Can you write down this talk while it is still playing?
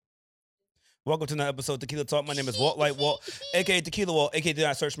Welcome to another episode of Tequila Talk. My name is WalkLikeWalt, a.k.a. TequilaTlk, a.k.a. Did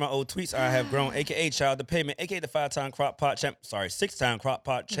I search my old tweets? I have grown, a.k.a. Child the Payment, a.k.a. the 5-time crop pot champ. Sorry, 6-time crop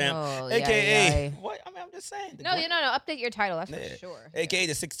pot champ, a.k.a. What? I mean, I'm just saying. No, update your title. That's for sure. A.k.a.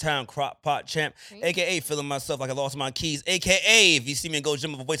 the 6-time crop pot champ, a.k.a. feeling myself like I lost my keys, a.k.a. if you see me in Go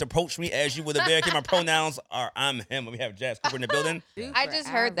Gym, if a voice approach me as you with a barricade, my pronouns are I'm him. We have JasCooper in the building. I just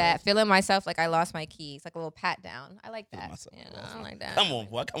heard that. Feeling myself like I lost my keys. Like a little pat down. I like that. I like that. Come on,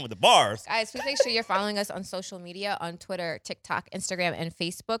 boy. I come with the bars. Guys, please make sure you're following us on social media, on Twitter, TikTok, Instagram, and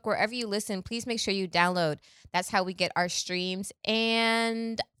Facebook. Wherever you listen, please make sure you download. That's how we get our streams.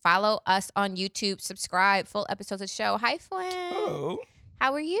 And follow us on YouTube. Subscribe. Full episodes of the show. Hi, Flynn. Oh.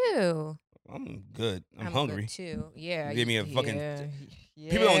 How are you? I'm good. I'm hungry. Good too. Yeah. Give me a fucking...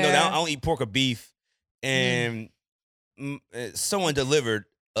 Yeah. People don't know that I don't eat pork or beef. And someone delivered...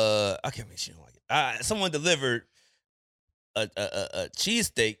 I can't make sure you don't like it. Someone delivered a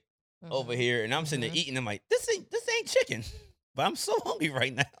cheesesteak over here, and I'm sitting there eating. I'm like, this ain't chicken, but I'm so hungry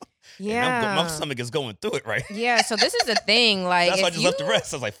right now. Yeah, and my stomach is going through it right. Yeah, so this is the thing. Like, that's why I just left the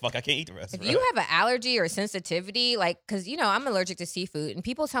rest. I was like, fuck, I can't eat the rest. If you have an allergy or sensitivity, like, because I'm allergic to seafood, and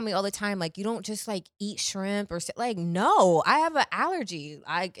people tell me all the time, like, you don't just like eat shrimp or like, no, I have an allergy.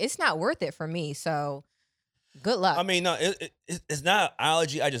 It's not worth it for me. So, good luck. I mean, no, it's not an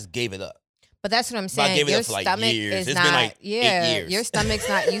allergy. I just gave it up. But that's what I'm saying. I gave it up for like years. It's been like 8 years. Your stomach's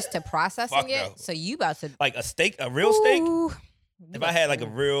not used to processing it, no. so you about to like a real steak. If I had like a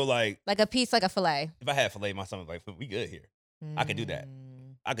real like a piece, like a fillet. If I had fillet, my stomach like we good here. I could do that.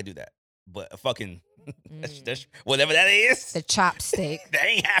 But a fucking that's whatever that is. The chopstick. That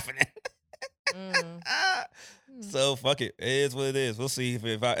ain't happening. So fuck it. It is what it is. We'll see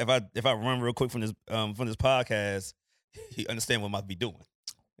if I run real quick from this podcast, you understand what I might be doing.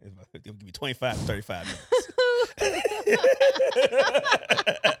 It'll give me 25 to 35 minutes.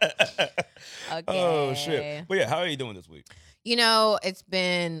 Okay. Oh shit. But yeah, how are you doing this week? It's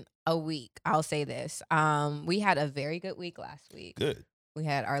been a week. I'll say this. We had a very good week last week. Good. We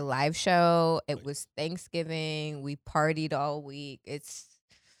had our live show. It was Thanksgiving. We partied all week.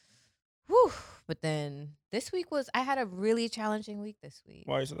 But then this week I had a really challenging week this week.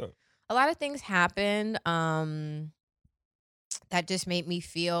 Why is that? A lot of things happened. That just made me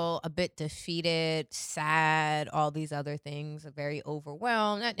feel a bit defeated, sad, all these other things, very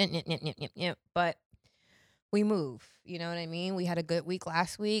overwhelmed. But we move. You know what I mean? We had a good week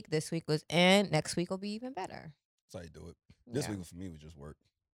last week. This week was in. Next week will be even better. That's how you do it. This week for me was just work.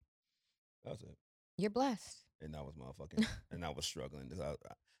 That's it. You're blessed. And I was motherfucking, and I was struggling.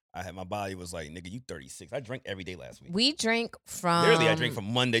 I had, my body was like, nigga, you 36. I drank every day last week. We drank from... Literally, I drank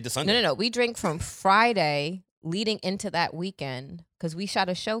from Monday to Sunday. No. We drank from Friday leading into that weekend because we shot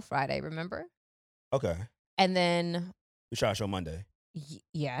a show Friday, remember? Okay. And then... We shot a show Monday.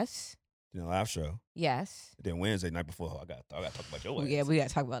 Yes. Then a live show. Yes. Then Wednesday night before, I got to talk about your ass. Yeah, we got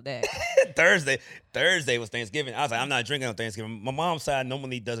to talk about that. Thursday was Thanksgiving. I was like, I'm not drinking on Thanksgiving. My mom's side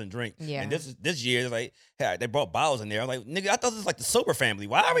normally doesn't drink. Yeah. And this year, like, hey, they brought bottles in there. I'm like, nigga, I thought this was like the sober family.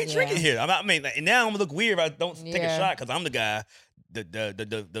 Why are we drinking here? I mean, and now I'm gonna look weird if I don't take a shot because I'm the guy,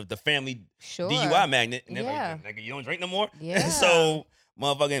 the family DUI magnet. And they're like, nigga, you don't drink no more? Yeah. So,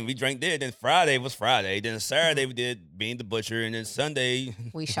 motherfucking, we drank there. Then Friday was Friday. Then Saturday we did Being the Butcher. And then Sunday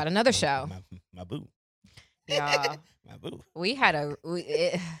we shot another show. My boo. Yeah. My boo. We had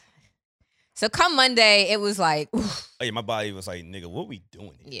so come Monday, it was like, oof. Oh yeah, my body was like, nigga, what we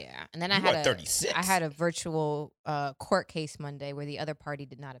doing here? Yeah. And then I had a virtual court case Monday where the other party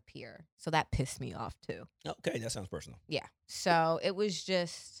did not appear. So that pissed me off too. Okay, that sounds personal. Yeah. So it was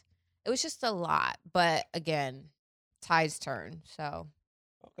just a lot. But again, tides turn. So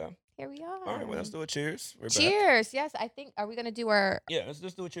okay. Here we are. All right, well, let's do a cheers. Cheers. Back. Yes, I think, are we going to do our... Yeah, let's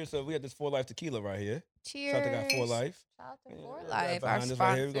just do a cheers. So we got this 4 Life tequila right here. Cheers. Shout out to 4 Life. Shout out to 4 Life, our sponsor.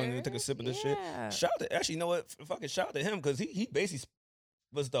 Right here. We're going to take a sip of this shit. Actually, you know what? Fucking shout out to him because he basically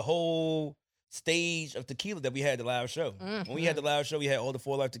was the whole stage of tequila that we had the live show. Mm-hmm. When we had the live show, we had all the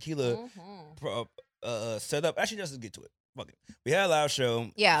 4 Life tequila set up. Actually, let's just get to it. Fuck it. We had a live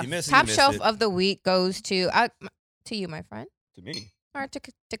show. Yeah. Top shelf of the week goes to you, my friend. To me. Or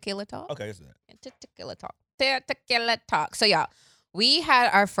TequilaTlk. Okay, that's that. TequilaTlk. So, y'all, we had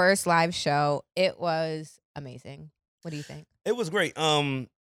our first live show. It was amazing. What do you think? It was great. I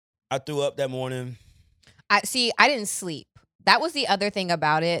threw up that morning. I didn't sleep. That was the other thing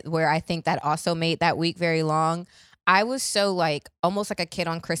about it where I think that also made that week very long. I was so like almost like a kid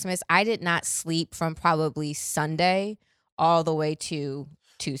on Christmas. I did not sleep from probably Sunday all the way to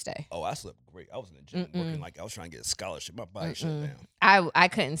Tuesday. Oh, I slept great. I was in the gym working like I was trying to get a scholarship. My body shut down. I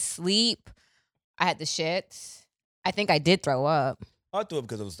couldn't sleep. I had the shits. I think I did throw up. I threw up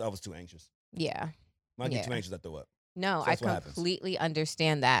because I was too anxious. Yeah. Might get too anxious after what? No, so I completely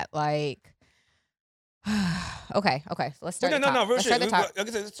understand that. Like, okay. So let's start. Let's start the top. Like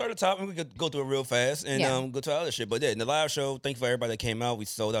I said, let's start the top, and we could go through it real fast and go to other shit. But yeah, in the live show, thank you for everybody that came out. We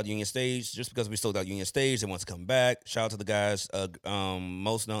sold out Union Stage. Just because we sold out Union Stage, they want to come back. Shout out to the guys,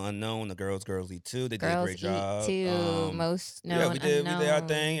 Most Known Unknown, the Girls Eat Too. They did a great job. Most Known we did our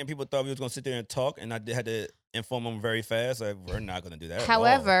thing, and people thought we was gonna sit there and talk, and I had to inform them very fast. Like, we're not gonna do that.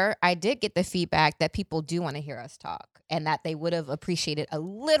 However, I did get the feedback that people do want to hear us talk, and that they would have appreciated a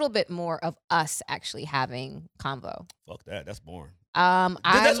little bit more of us actually having convo. Fuck that. That's boring.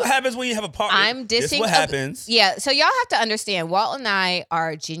 That's what happens when you have a partner. I'm dissing. That's what happens. Yeah. So y'all have to understand, Walt and I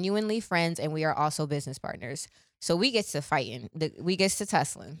are genuinely friends, and we are also business partners. So we get to fighting. We get to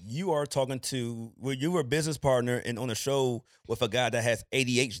tussling. You are talking to, you were a business partner and on a show with a guy that has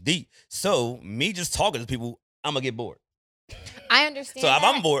ADHD. So me just talking to people, I'm going to get bored. I understand. So if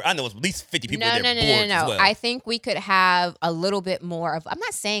I'm bored, I know it's at least 50 people bored as well. I think we could have a little bit more of, I'm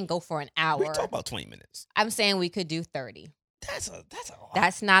not saying go for an hour. We talk about 20 minutes. I'm saying we could do 30. That's a lot.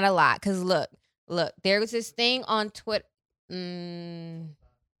 That's not a lot. Because look, there was this thing on Twitter. 25.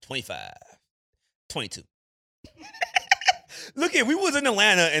 22. Look, we was in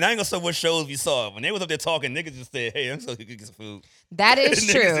Atlanta, and I ain't gonna say what shows we saw. When they was up there talking, niggas just said, "Hey, I'm so good to get some food." That is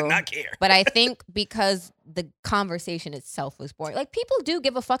true. Niggas did not care. But I think because the conversation itself was boring. Like, people do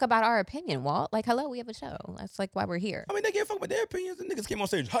give a fuck about our opinion, Walt. Like, hello, we have a show. That's like why we're here. I mean, they give a fuck about their opinions. The niggas came on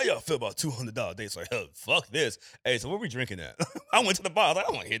stage. How y'all feel about $200 dates? Like, hell, fuck this. Hey, so where we drinking at? I went to the bar. I was like, I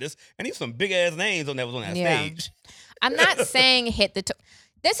don't want to hear this. And these some big ass names on that stage. I'm not saying hit the.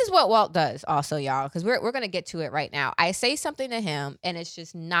 This is what Walt does also, y'all, because we're going to get to it right now. I say something to him, and it's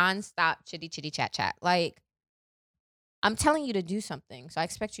just nonstop chitty, chat. Like, I'm telling you to do something, so I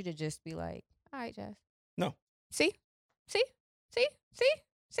expect you to just be like, all right, Jess. No. See?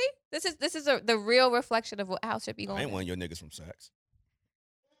 This is the real reflection of how should be going. I ain't one of your niggas from Saks.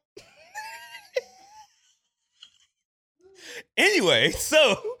 Anyway,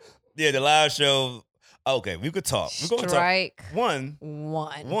 so, yeah, the live show... Okay, we could talk. We're going to talk. One.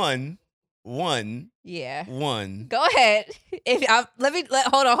 Yeah. One. Go ahead.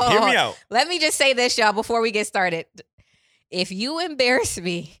 Hold on. Hear me out. Let me just say this, y'all, before we get started. If you embarrass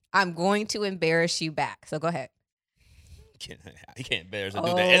me, I'm going to embarrass you back. So go ahead. You can't embarrass her.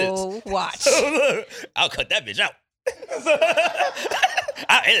 Do the edits. Watch. I'll cut that bitch out.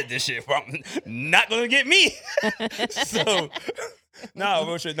 I'll edit this shit. Not gonna get me. So,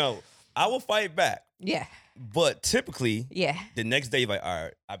 no. I will fight back. Yeah. But typically, the next day, like, all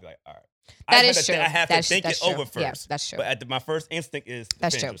right, I'll be like, all right. That is true. I have to think it over first. Yeah, that's true. But my first instinct is to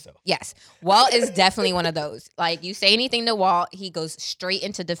defend yourself. Yes. Walt is definitely one of those. Like, you say anything to Walt, he goes straight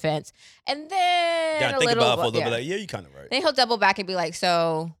into defense. And then think about it for a little bit, like, yeah, you're kind of right. Then he'll double back and be like,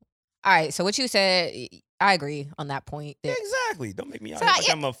 so, all right, so what you said, I agree on that point. Yeah, exactly. Don't make me out like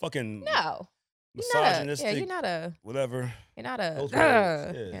I'm a fucking... No. Misogynistic, you're not a whatever. You're not a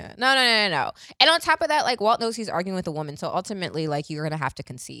yeah. No. And on top of that, like, Walt knows he's arguing with a woman, so ultimately, like, you're gonna have to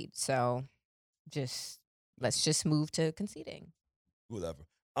concede. So, let's just move to conceding. Whatever.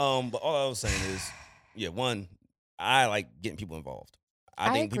 But all I was saying is, one, I like getting people involved.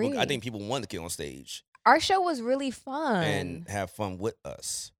 I think people want to get on stage. Our show was really fun and have fun with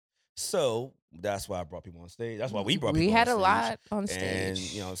us. So that's why I brought people on stage. That's why we brought people on stage. We had a lot on stage. And,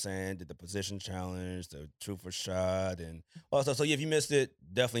 you know what I'm saying, did the position challenge, the truth or shot, and also, so yeah, if you missed it,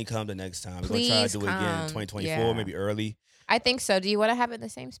 definitely come the next time. We're going to try to do it again in 2024, maybe early. I think so. Do you want to have it in the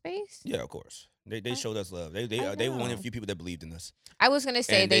same space? Yeah, of course. They showed us love. They were one of the few people that believed in us. I was going to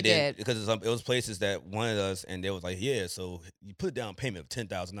say they did. Because it was places that wanted us, and they was like, yeah, so you put down payment of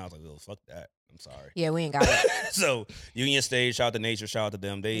 $10,000. I was like, well, fuck that. I'm sorry. Yeah, we ain't got it. So Union Stage, shout out to Nature, shout out to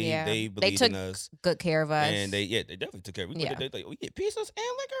them. They believed in us. Good care of us. And they definitely took care of us. We get pizzas and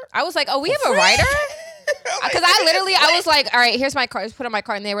liquor. I was like, oh, we have a writer? Because I was like, all right, here's my card. Just put on my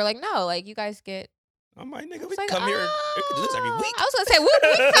card. And they were like, no, like, you guys get. I'm like, nigga, we come here. We can do this every week. I was going to say, we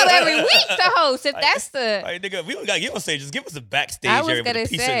come every week to host. If that's the. Like, nigga, we don't got to get on stage. Just give us a backstage area with a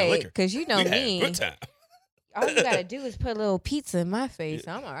pizza and liquor. Because you know me. Had a good time. All you got to do is put a little pizza in my face.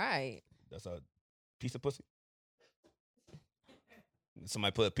 Yeah. I'm all right. That's a piece of pussy.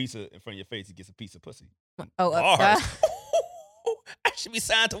 Somebody put a pizza in front of your face, he gets a piece of pussy. Oh, I should be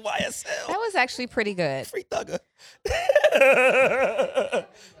signed to YSL. That was actually pretty good. Free thugger.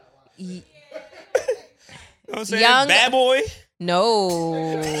 You know what I'm saying? Bad boy. No. You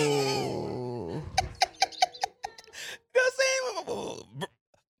know what I'm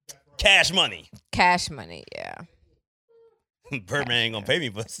saying? Cash money. Yeah. Birdman ain't gonna pay me,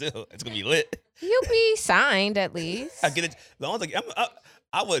 but still, it's gonna be lit. You'll be signed at least. I get it. As long as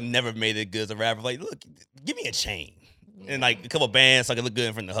I would have never made it good as a rapper. Like, look, give me a chain. And like a couple bands so I can look good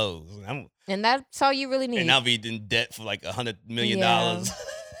in front of the hoes. And that's all you really need. And I'll be in debt for like $100 million.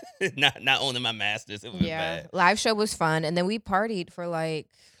 not owning my masters. It was bad. Live show was fun. And then we partied for like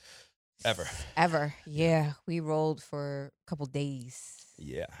Ever. Yeah. We rolled for a couple days.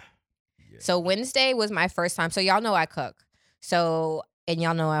 Yeah. So Wednesday was my first time. So y'all know I cook. So, and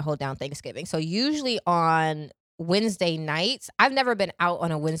y'all know I hold down Thanksgiving. So usually on Wednesday nights, I've never been out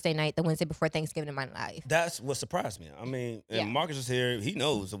on a Wednesday night the Wednesday before Thanksgiving in my life. That's what surprised me. I mean, and Marcus is here. He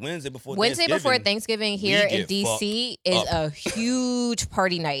knows the Wednesday before Thanksgiving here in DC is a huge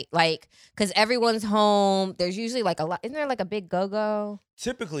party night. Like, because everyone's home. There's usually like a lot. Isn't there like a big go-go?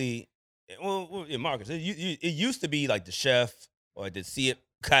 Typically, well Marcus, it used to be like the chef or the CF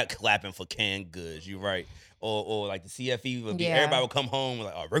clapping for canned goods. You're right. Or like the CFE would be, everybody would come home and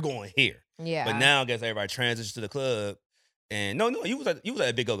like, oh, we're going here. Yeah. But now I guess everybody transitions to the club. And no, you was at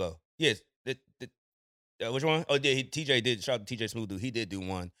a big go-go. Yes. Which one? Oh, yeah, TJ did. Shout out to TJ Smooth Dude. He did do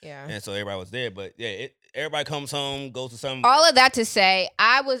one. Yeah. And so everybody was there. But yeah, everybody comes home, goes to some. All of that to say,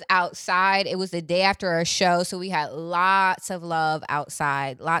 I was outside. It was the day after a show, so we had lots of love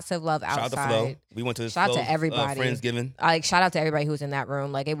outside. Shout out to Flo. We went to his shout out to everybody. Friendsgiving. Like, shout out to everybody who was in that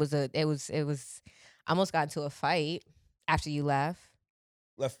room. Like, it was. I almost got into a fight after you left.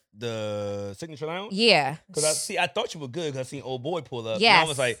 Left the signature lounge? Yeah. Because I thought you were good because I seen old boy pull up. Yes. And I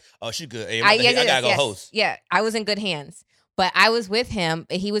was like, oh, she good. Hey, I gotta go host. Yeah, I was in good hands. But I was with him.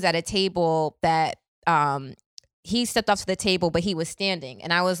 He was at a table that he stepped off to the table, but he was standing.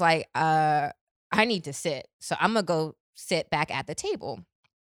 And I was like, I need to sit. So I'm going to go sit back at the table.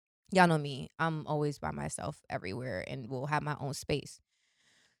 Y'all know me. I'm always by myself everywhere and will have my own space.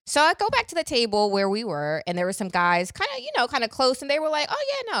 So I go back to the table where we were, and there were some guys kind of close, and they were like, oh,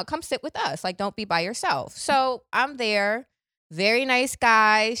 yeah, no, come sit with us. Like, don't be by yourself. So I'm there. Very nice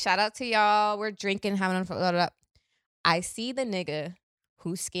guy. Shout out to y'all. We're drinking, having fun. I see the nigga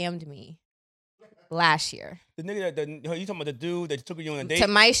who scammed me last year. The nigga you talking about the dude that took you on a date? To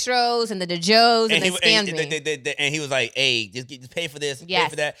Maestros and the DeJoes and they scammed me. And he was like, hey, just pay for this, pay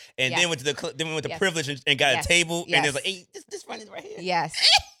for that. And then went to Privilege and got a table. And it was like, hey, this friend is right here. Yes.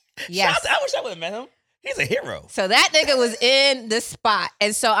 Yes. I wish I would have met him. He's a hero. So that nigga was in the spot.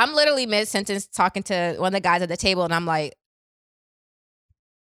 And so I'm literally mid-sentence talking to one of the guys at the table, and I'm like,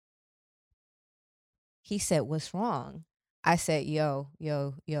 he said, what's wrong? I said, yo.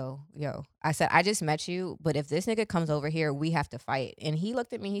 I said, I just met you, but if this nigga comes over here, we have to fight. And he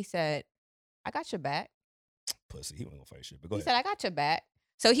looked at me, he said, I got your back. Pussy, he wasn't gonna fight shit, but go ahead. He said, I got your back.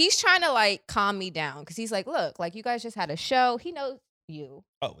 So he's trying to like calm me down because he's like, look, like you guys just had a show. He knows you.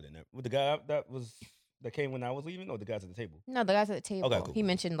 Oh, with the guy that came when I was leaving, or the guys at the table? No, the guys at the table. Okay, cool. He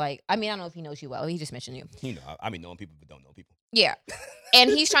mentioned like, I don't know if he knows you well. He just mentioned you. You know, I mean, knowing people but don't know people. Yeah. And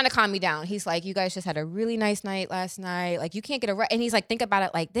he's trying to calm me down. He's like, you guys just had a really nice night last night. Like, you can't get arrested. And he's like, think about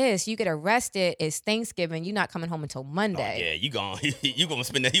it like this. You get arrested, it's Thanksgiving. You're not coming home until Monday. Oh, yeah, you gonna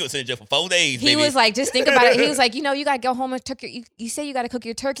spend that. You gonna sit in jail for 4 days, He was like, just think about it. He was like, you got to go home and cook you say you got to cook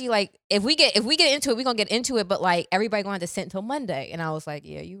your turkey. Like, if we get into it, we're going to get into it. But, like, everybody going to have to sit until Monday. And I was like,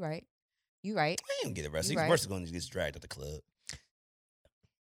 yeah, you right. You right. I didn't get arrested. He's worse going to get dragged at the club.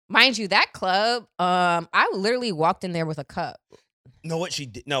 Mind you, that club, I literally walked in there with a cup. No, what she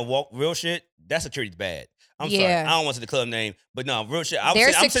did? No, real shit. That security's bad. I'm sorry. I don't want to say the club name, but no, real shit. I'm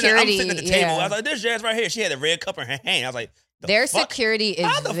sitting at the table. I was like, "There's Jazz right here." She had a red cup in her hand. I was like, "Their security is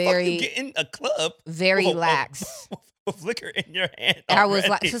How the fuck you get in a club very lax with liquor in your hand?" I was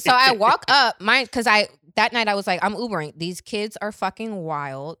like, so I walk up, because that night I was like, I'm Ubering. These kids are fucking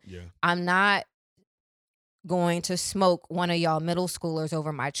wild. Yeah, I'm not going to smoke one of y'all middle schoolers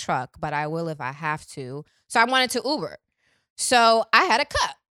over my truck, but I will if I have to. So I wanted to Uber. So I had a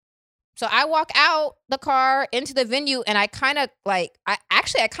cup. So I walk out the car into the venue, and I kind of like, I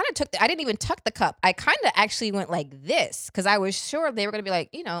didn't even tuck the cup. I kind of actually went like this because I was sure they were going to be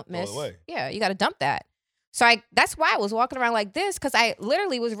like, miss, yeah, you got to dump that. So that's why I was walking around like this, because I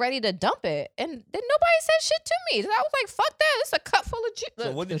literally was ready to dump it. And then nobody said shit to me. So I was like, fuck that. It's a cup full of juice.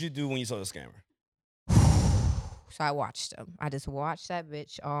 So what did you do when you saw the scammer? So I watched him. I just watched that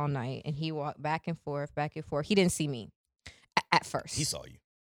bitch all night. And he walked back and forth. He didn't see me at first. He saw you.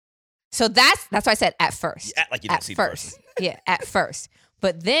 So that's why I said at first. You act like you didn't see the person. Yeah, at first.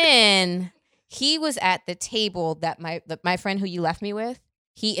 But then he was at the table that my friend who you left me with,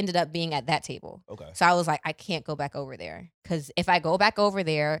 he ended up being at that table. Okay. So I was like, I can't go back over there. Because if I go back over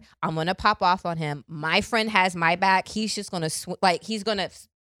there, I'm going to pop off on him. My friend has my back. He's just going to,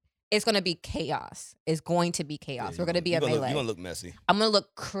 it's going to be chaos. It's going to be chaos. We're going to be a melee. You're going to look messy. I'm going to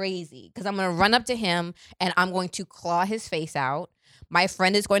look crazy because I'm going to run up to him and I'm going to claw his face out. My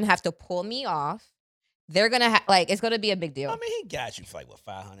friend is going to have to pull me off. They're going to it's going to be a big deal. I mean, he got you for like, what,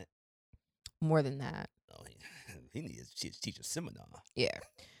 500? More than that. Oh, he needs to teach a seminar. Yeah.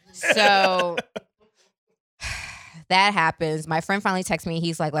 So that happens. My friend finally texts me.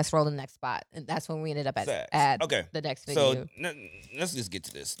 He's like, let's roll the next spot. And that's when we ended up at the next video. So let's just get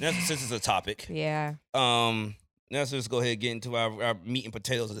to this. Since it's a topic. Yeah. Let's just go ahead and get into our meat and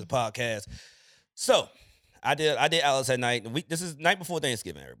potatoes of this podcast. So I did Alice at night. This is night before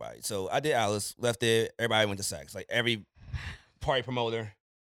Thanksgiving, everybody. So I did Alice, left there. Everybody went to Saks. Like every party promoter.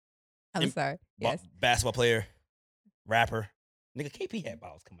 I'm sorry. Yes. Basketball player, rapper. Nigga, KP had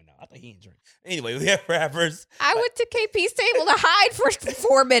bottles coming out. I thought he didn't drink. Anyway, we have rappers. I went to KP's table to hide for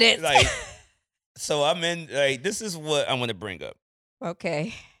 4 minutes. So I'm in, this is what I want to bring up.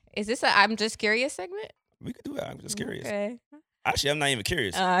 Okay. Is this a I'm just curious segment? We could do it. I'm just curious. Okay. Actually, I'm not even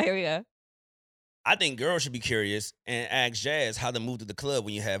curious. Here we go. I think girls should be curious and ask Jazz how to move to the club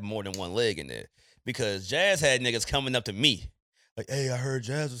when you have more than one leg in there. Because Jazz had niggas coming up to me. Like, hey, I heard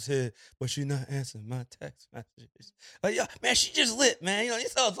Jazz was here, but she not answering my text messages. Like, yo, man, she just lit, man. You know,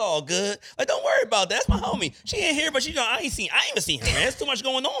 it's all good. Like, don't worry about that. That's my homie. She ain't here, but I ain't even seen her, man. There's too much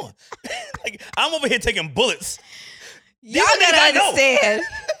going on. Like, I'm over here taking bullets. Y'all gotta understand.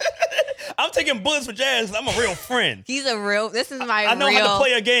 I'm taking bullets for Jazz. I'm a real friend. This is my I know real how to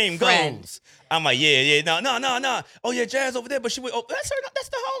play a game friend. goes. I'm like, no. Oh, yeah, Jazz over there, but that's her. That's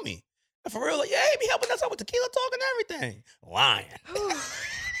the homie. For real, like, yeah, he be helping us out with TequilaTlk and everything. Lying.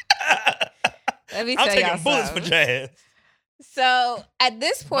 Let me I'm tell taking y'all bullets something. for Jazz. So at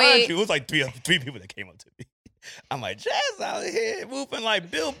this point, Mind you, it was like three people that came up to me. I'm like, Jazz out here moving like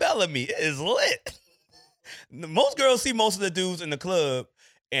Bill Bellamy. It is lit. Most girls see most of the dudes in the club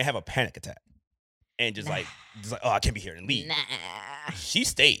and have a panic attack. And just like, oh, I can't be here and leave. Nah. She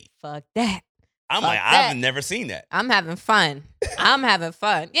stayed. Fuck that. I'm like, I've never seen that. I'm having fun.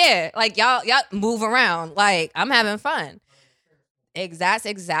 Yeah, like y'all move around. Like, I'm having fun. That's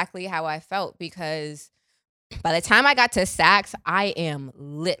exactly how I felt, because by the time I got to Saks, I am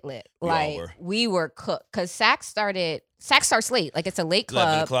lit. Like, we were cooked. Because Saks starts late. Like, it's a late club.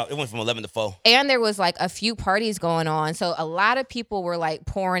 11 o'clock. It went from 11 to 4. And there was like a few parties going on. So a lot of people were like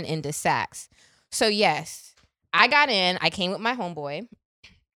pouring into Saks. So yes, I got in. I came with my homeboy,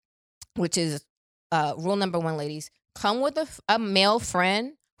 which is rule number 1, ladies. Come with a male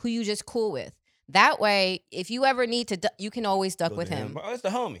friend who you just cool with. That way, if you ever need to, you can always duck with him. Oh, that's the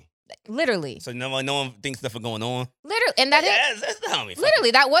homie. Literally. So no one thinks stuff is going on. Literally, and that's the homie.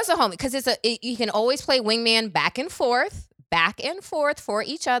 Literally, that was a homie, because you can always play wingman back and forth for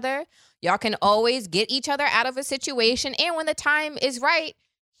each other. Y'all can always get each other out of a situation, and when the time is right,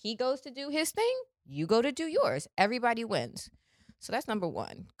 he goes to do his thing, you go to do yours. Everybody wins. So that's number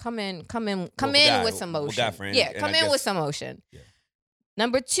 1. Come in with some motion. Yeah, come in with some motion. Yeah.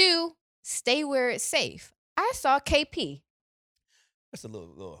 Number 2, stay where it's safe. I saw KP. That's a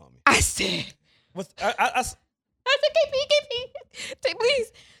little homie. I said, I said, KP, take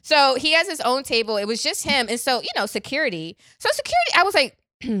please. So he has his own table. It was just him, and so security. I was like,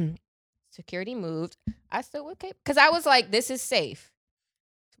 security moved. I stood with KP because I was like, this is safe.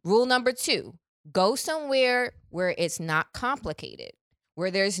 Rule number 2. Go somewhere where it's not complicated,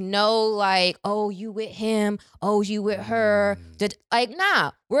 where there's no like, oh, you with him, oh, you with her.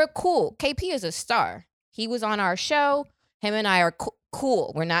 Nah, we're cool. KP is a star. He was on our show. Him and I are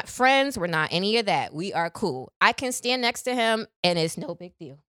cool. We're not friends. We're not any of that. We are cool. I can stand next to him, and it's no big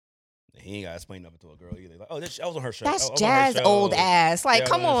deal. He ain't got to explain nothing to a girl either. Like, I was on her show. That's Jazz old ass. Like,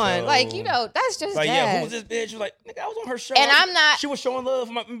 come on. Like, that's just like, Jazz. yeah, who was this bitch? She was like, nigga, I was on her show. And I'm not. She was showing love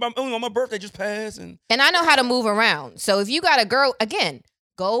for my birthday just passed. And I know how to move around. So if you got a girl, again,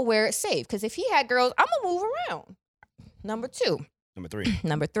 go where it's safe. Because if he had girls, I'm going to move around. Number 3.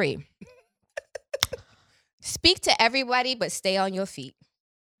 Number 3. Speak to everybody, but stay on your feet.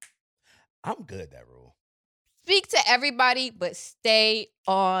 I'm good at that rule. Speak to everybody, but stay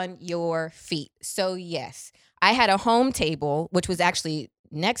on your feet. So, yes, I had a home table, which was actually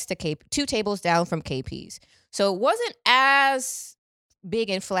next to KP, 2 tables down from KP's. So it wasn't as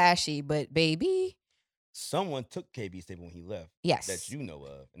big and flashy, but baby. Someone took KP's table when he left. Yes. That you know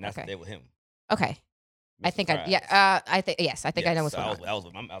of. And that's there with him. Okay. I think I know what's going on. I was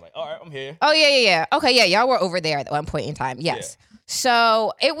like, all right, I'm here. Oh, yeah. Okay, yeah, y'all were over there at one point in time. Yes. Yeah.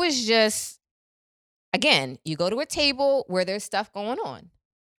 So it was just, again, you go to a table where there's stuff going on.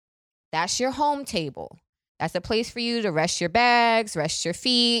 That's your home table. That's a place for you to rest your bags, rest your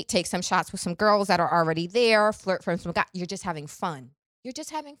feet, take some shots with some girls that are already there, flirt from some guys. You're just having fun.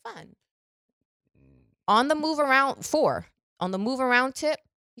 On the move around tip,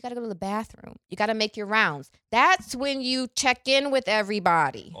 You got to go to the bathroom. You got to make your rounds. That's when you check in with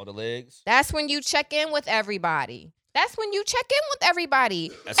everybody. All the legs. That's when you check in with everybody. And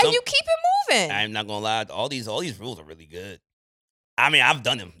you keep it moving. I'm not gonna lie. All these rules are really good. I mean, I've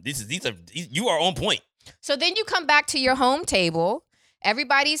done them. You are on point. So then you come back to your home table.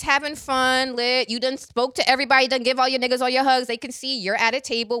 Everybody's having fun, lit. You done spoke to everybody, done give all your niggas all your hugs. They can see you're at a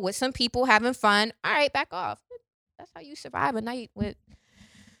table with some people having fun. All right, back off. That's how you survive a night with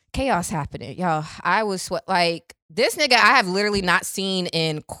chaos happening. Yo, I was like, this nigga I have literally not seen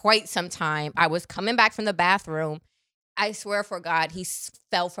in quite some time. I was coming back from the bathroom. I swear for God, he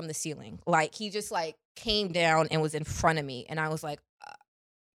fell from the ceiling. Like, he just like came down and was in front of me. And I was like,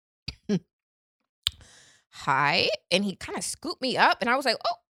 hi. And he kind of scooped me up. And I was like,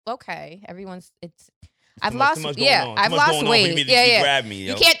 oh, okay. I've lost weight. Yeah. Grab me,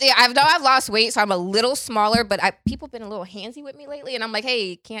 yo. You can't. I've lost weight, so I'm a little smaller. But people have been a little handsy with me lately, and I'm like,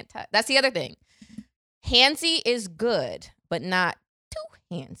 hey, you can't touch. That's the other thing. Handsy is good, but not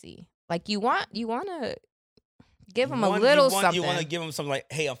too handsy. Like you want to give them a little something. You want to give them something like,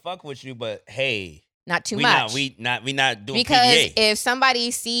 hey, I fuck with you, but hey. Not too much. We not doing because PDA. If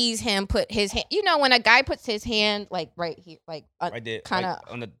somebody sees him put his hand, when a guy puts his hand like right here, like right there, kind of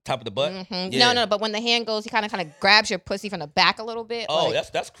on the top of the butt. Mm-hmm. Yeah. No, but when the hand goes, he kind of grabs your pussy from the back a little bit. Oh,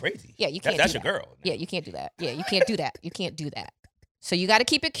 that's crazy. Yeah, you can't. That's do your that. girl. Yeah, you can't do that. Yeah, you can't do that. You can't do that. So you got to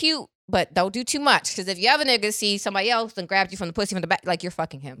keep it cute, but don't do too much. Because if you have a nigga see somebody else and grabs you from the pussy from the back, like you're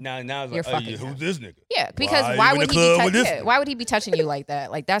fucking him. Now it's you're like, fucking who's this nigga? Yeah, because why would he be touching you like that?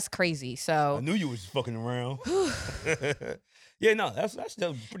 Like that's crazy. So I knew you was fucking around. Yeah, no, that's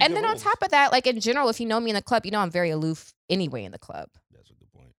still pretty And good then on rules. top of that, like in general, if you know me in the club, you know I'm very aloof anyway in the club. That's a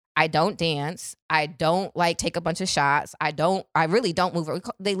good point. I don't dance. I don't like take a bunch of shots. I really don't move.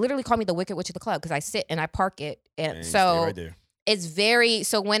 They literally call me the Wicked Witch of the club because I sit and I park it. And so stay right there. It's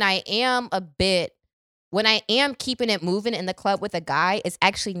so when I am keeping it moving in the club with a guy, it's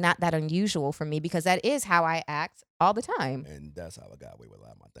actually not that unusual for me because that is how I act all the time. And that's how I got away with a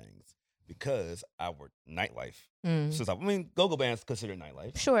lot of my things because I worked nightlife. Mm. Since go-go bands considered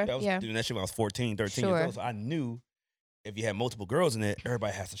nightlife. Sure, I was doing that shit when I was 14, 13 years old. So I knew if you had multiple girls in it,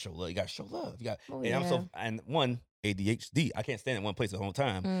 everybody has to show love. You got to show love. And one, ADHD. I can't stand in one place the whole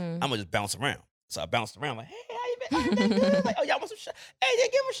time. I'm going to just bounce around. So I bounced around like, hey, how you been? Good? Like, oh, y'all want some shot? Hey, yeah,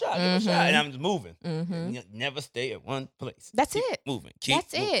 give him a shot. Give him a shot. And I'm just moving. Mm-hmm. You never stay at one place. That's Keep it. Moving.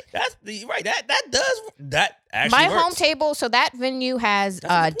 That's moving. it. That's right. That actually My works. home table, so that venue has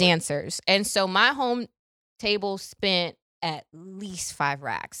dancers. And so my home table spent at least 5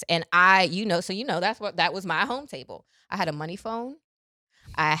 racks. And that was my home table. I had a money phone.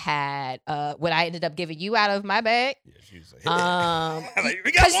 I had what I ended up giving you out of my bag. Yeah, she was like,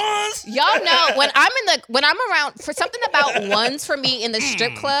 we got ones. Y'all know when I'm around for something about ones for me in the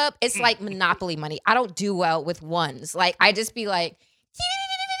strip club, it's like Monopoly money. I don't do well with ones. Like I just be like,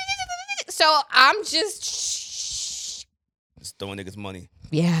 so I'm just throwing niggas money.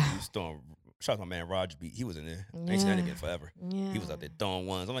 Yeah. Shout out to my man Roger B. He was in there. I ain't seen that nigga in forever. Yeah. He was out there throwing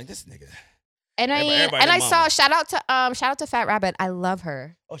ones. I'm like, this nigga. And I saw shout out to Fat Rabbit. I love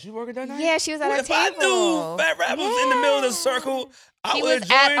her. Oh, she was working that night? Yeah, she was at our table. If I knew Fat Rabbit was in the middle of the circle, I would have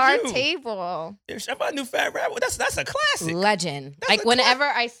joined at our you. Table. If I knew Fat Rabbit, that's a classic. Legend. Like whenever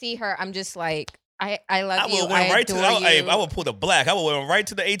I see her, I'm just like, I love you. I would pull the black. I would went right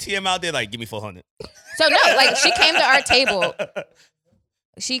to the ATM out there, like, give me 400. So no, like she came to our table.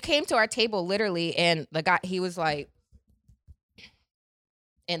 She came to our table literally, and the guy, he was like,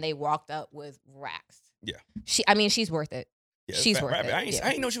 and they walked up with racks. Yeah. She's worth it. Yeah, she's worth it. I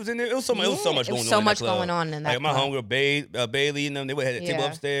didn't know she was in there. It was so much going on. So much going on in that. Like my homegirl Bailey and them, they had a table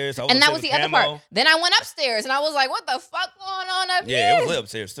upstairs. And that was the other part. Then I went upstairs and I was like, what the fuck going on up here? Yeah, it was lit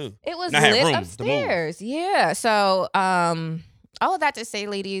upstairs too. It was lit upstairs. Yeah. So all of that to say,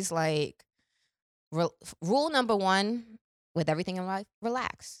 ladies, like rule number 1 with everything in life,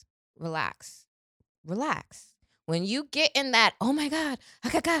 relax. When you get in that, oh my God, I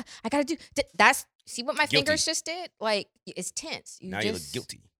gotta do that's. See what my fingers just did? Like, it's tense. You look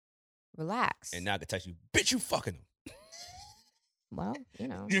guilty. Relax. And now I can text you, bitch, you fucking him. Well, you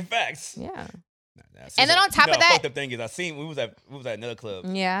know. Your facts. Yeah. And then on top of that, the thing is, we was at another club.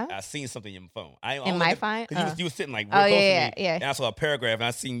 Yeah. I seen something in my phone. In my phone? Because you was sitting like real close to me. Yeah. And I saw a paragraph and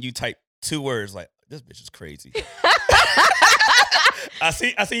I seen you type 2 words like, this bitch is crazy. I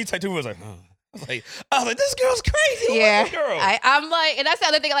seen you type 2 words like, huh. I was like, this girl's crazy. Yeah, girl? I'm like, and that's the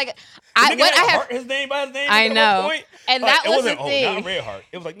other thing. Like, his name by his name. I know, and that was the thing. Not Red Heart.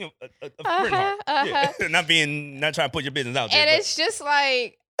 It was like a friend heart. Yeah. Not trying to put your business out there. And it's just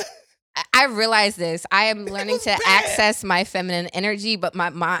like, I realize this. I am learning to access my feminine energy, but my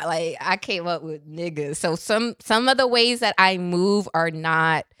mind, like, I came up with niggas. So some of the ways that I move are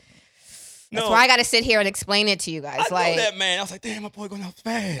not. That's why I got to sit here and explain it to you guys. I know that, man. I was like, damn, my boy going out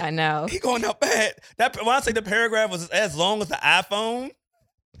bad. I know. He going out bad. When I say the paragraph was as long as the iPhone,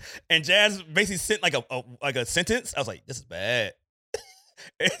 and Jazz basically sent like a sentence, I was like, this is bad.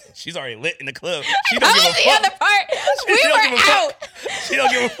 She's already lit in the club. She don't give a fuck. The other part. We were out. She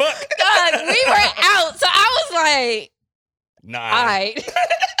don't give a fuck. God, we were out. So I was like, nah. All right. I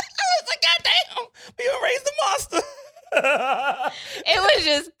was like, God damn, we gonna raise the monster. It was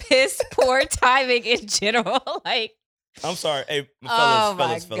just piss poor timing in general. Like, I'm sorry. Hey, oh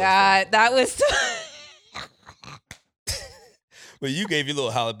my God. That was Well, you gave your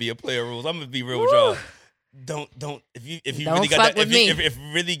little Holla-Be a Player rules. I'm gonna be real with y'all. Don't if you don't really got that if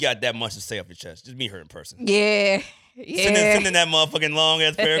you really got that much to say off your chest, just meet her in person. Yeah. Sending that motherfucking long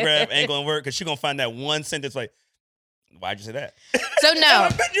ass paragraph ain't gonna work because she gonna find that one sentence like, why'd you say that? So no,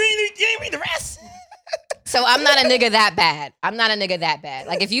 you ain't read the rest. So I'm not a nigga that bad.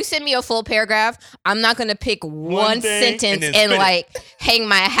 Like, if you send me a full paragraph, I'm not gonna pick one sentence and like hang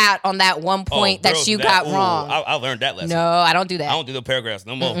my hat on that one point that you got wrong. I learned that lesson. No, I don't do that. I don't do the paragraphs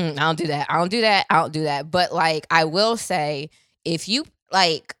no more. I don't do that. But like, I will say, if you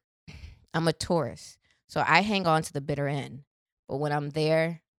like, I'm a Taurus, so I hang on to the bitter end. But when I'm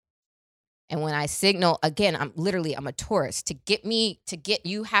there, and when I signal, again, I'm a Taurus.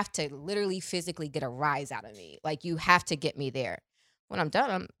 You have to literally physically get a rise out of me. Like, you have to get me there. When I'm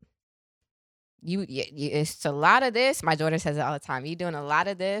done, it's a lot of this. My daughter says it all the time. You're doing a lot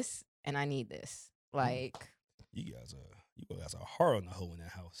of this, and I need this. Like, you guys are hard on the hoe in that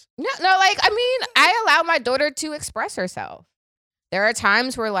house. No, like, I mean, I allow my daughter to express herself. There are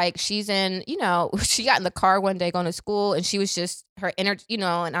times where, like, she's in, she got in the car one day going to school and she was just her energy,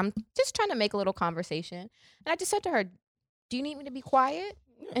 and I'm just trying to make a little conversation. And I just said to her, do you need me to be quiet?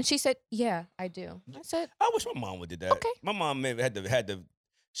 Yeah. And she said, yeah, I do. I said, I wish my mom would do that. Okay. My mom maybe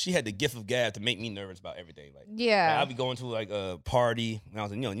she had the gift of gab to make me nervous about everything. Like, yeah, I'd be going to like a party, and I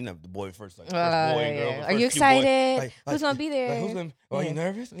was like, the boy first, like, first boy and girl. Yeah. Are you excited? Who's gonna be there? Like, who's gonna? Are you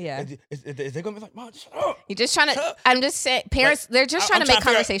nervous? Yeah. Is they gonna be like, Mom, shut up? You're just trying to. I'm just saying, parents. They're just trying to make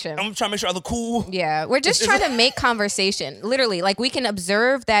conversation. I'm trying to make sure I look cool. Yeah, we're just trying to make conversation. Literally, like, we can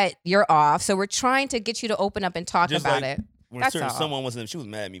observe that you're off, so we're trying to get you to open up and talk about it. When someone was in, she was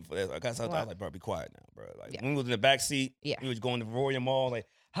mad at me for that. Like, I was like, bro, be quiet now, bro. Like, when we was in the back seat, we was going to Royal Mall, like,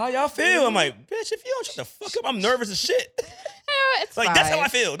 how y'all feel? I'm like, bitch, if you don't shut the fuck up, I'm nervous as shit. It's like, fine. that's how I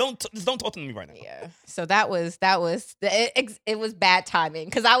feel. Don't talk to me right now. Yeah. So that was it was bad timing,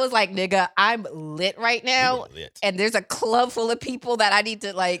 because I was like, nigga, I'm lit right now, and there's a club full of people that I need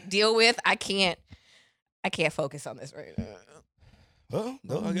to like deal with. I can't focus on this right now. Well,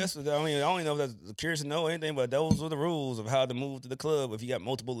 I guess I don't know if that's curious to know anything, but those were the rules of how to move to the club if you got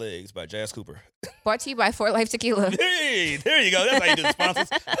multiple legs by JasCooper. Brought to you by Fort Life Tequila. Hey, there you go. That's how you do the sponsors.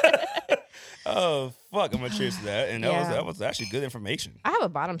 Oh fuck! I'm gonna cheers to that, and that was actually good information. I have a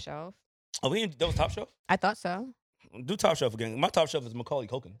bottom shelf. Oh, that was top shelf. I thought so. Do top shelf again. My top shelf is Macaulay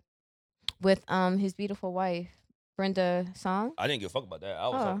Culkin with his beautiful wife Brenda Song. I didn't give a fuck about that. I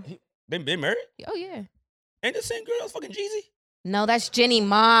was they been married. Oh yeah. Ain't the same girl that was fucking Jeezy? No, that's Jenny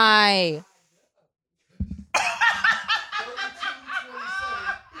Mai.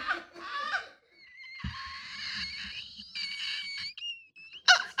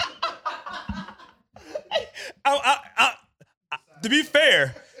 To be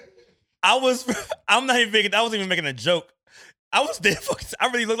fair, I wasn't even making a joke. I was there. I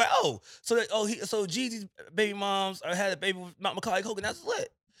really looked like, so Jeezy's baby moms had a baby with Macaulay Culkin. That's lit.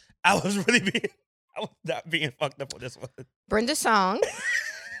 I was not being fucked up on this one. Brenda Song.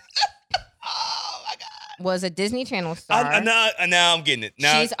 Oh my God. Was a Disney Channel star. Now I'm getting it.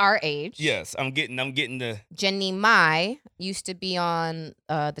 Now, she's our age. Yes, I'm getting the. Jenny Mai used to be on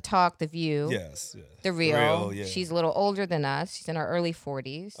The Talk, The View. Yes. The Real. Yeah. She's a little older than us. She's in her early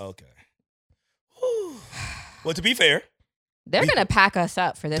 40s. Okay. Whew. Well, to be fair, they're gonna pack us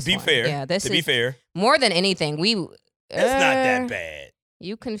up for this. To be fair, yeah. To be fair, more than anything, it's not that bad.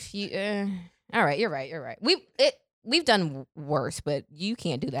 You confuse. All right, you're right. We've done worse, but you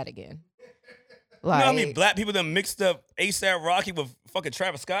can't do that again. Like, you know how many black people that mixed up A$AP Rocky with fucking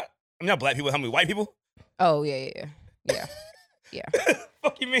Travis Scott? I mean, not black people. How many white people? Oh yeah.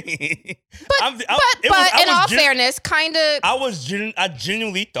 Fuck you mean? But in all fairness, kind of. I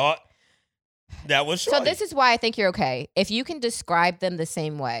genuinely thought that was shorty. So this is why I think you're okay. If you can describe them the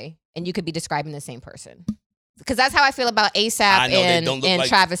same way, and you could be describing the same person. because that's how I feel about ASAP and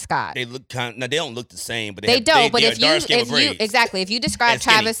Travis Scott. They look kind. Now they don't look the same, but they don't. But if you describe and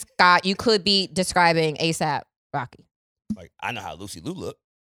Travis Scott, you could be describing ASAP Rocky. Like I know how Lucy Liu look.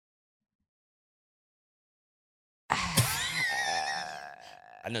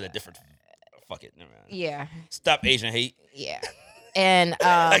 I know that different. Fuck it. Never mind. Yeah. Stop Asian hate. Yeah. And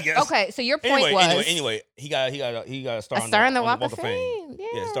okay, so your point was anyway, he got a star on the Walk of Fame.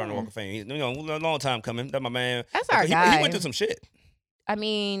 Yeah, star on the Walk of Fame. A long time coming. That's my man. That's our guy. He went through some shit. I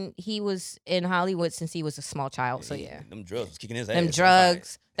mean, he was in Hollywood since he was a small child. So yeah, them drugs was kicking his ass. Them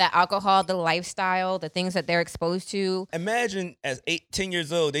drugs, that alcohol, the lifestyle, the things that they're exposed to. Imagine as 10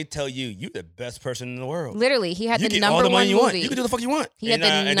 years old, they tell you you're the best person in the world. Literally, he had you the get number all the money one you movie. Want. You can do the fuck you want. He had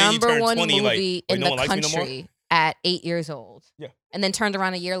the number one movie in the country at 8 years old. Yeah. And then turned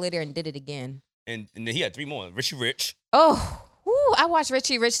around a year later and did it again. And then he had 3 more. Richie Rich. Oh, I watched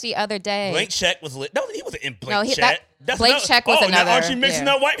Richie Rich the other day. Blank Check was lit. No, he wasn't in Blank Check. Blank Check was another. Now aren't you mixing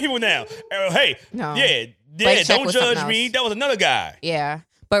up white people now? Hey, no. Don't judge me. That was another guy. Yeah.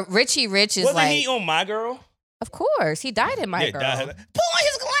 But Richie Rich is Wasn't he on My Girl? Of course. He died in My Girl. Pull on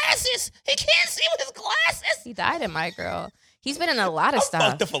his glasses. He can't see with his glasses. He died in My Girl. He's been in a lot of stuff. I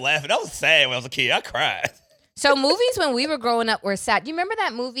fucked up for laughing. I was sad when I was a kid. I cried. So movies when we were growing up were sad. You remember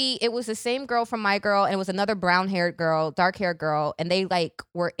that movie? It was the same girl from My Girl, and it was another brown-haired girl, dark-haired girl, and they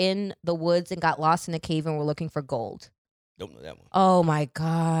were in the woods and got lost in a cave and were looking for gold. Don't know that one. Oh my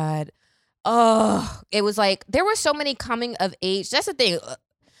God. Oh, it was there were so many coming of age. That's the thing.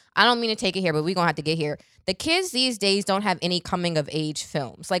 I don't mean to take it here, but we're going to have to get here. The kids these days don't have any coming of age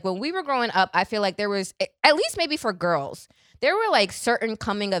films. Like when we were growing up, I feel like there was, at least maybe for girls, there were certain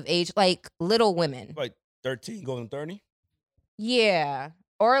coming of age, like Little Women. Like 13 going 30? Yeah.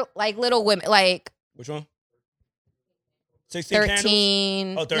 Or Little Women, Which one? 16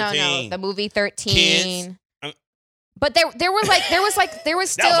 13. Candles? Oh, 13. No, the movie 13. Kids. But there was still. That was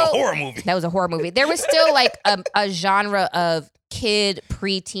a horror movie. That was a horror movie. There was still a genre of kid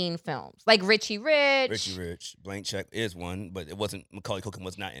preteen films, like Richie Rich. Richie Rich. Blank Check is one, but it wasn't. Macaulay Culkin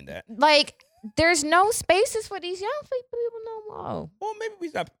was not in that. There's no spaces for these young people no more. Well, maybe we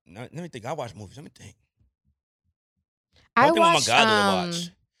stop. Let me think. I watch movies. Let me think. I watched. My godmother watch.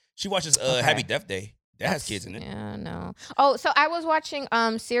 She watches Happy Death Day. That has kids in it. Yeah, no. Oh, so I was watching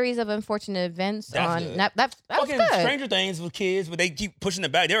Series of Unfortunate Events on Netflix. That was good. Stranger Things with kids, but they keep pushing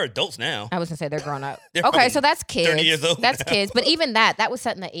it back. They're adults now. I was gonna say they're grown up. Okay, so that's kids. 30 years old. That's kids. But even that was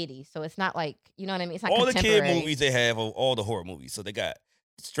set in the 80s, so it's not you know what I mean? It's not all the kid movies they have are all the horror movies. So they got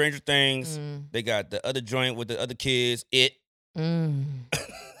Stranger Things. They got the other joint with the other kids. It.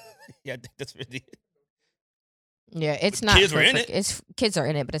 Yeah, that's really it. Yeah, it's not. Kids were in it. Kids are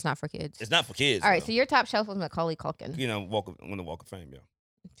in it, but it's not for kids. It's not for kids. All right, so your top shelf was Macaulay Culkin. You know, on the Walk of Fame, yeah.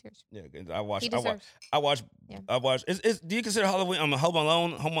 Cheers. Yeah, I watched. Yeah. I watched. Do you consider Halloween? Home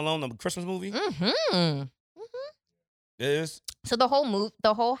Alone, a Christmas movie? Mm-hmm. It is. So the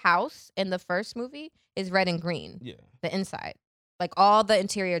whole house in the first movie is red and green. Yeah. The inside, all the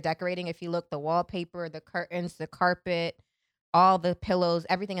interior decorating. If you look, the wallpaper, the curtains, the carpet, all the pillows,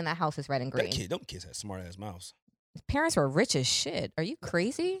 everything in that house is red and green. Them kids had smart ass mouths. His parents were rich as shit. Are you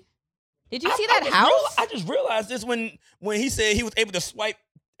crazy? Did you see that house? I just realized this when he said he was able to swipe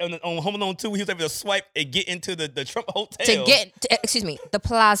on Home Alone 2. He was able to swipe and get into the Trump hotel. The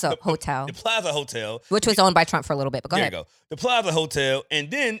Plaza Hotel. The Plaza Hotel. Which was owned by Trump for a little bit, but go ahead. There you go. The Plaza Hotel,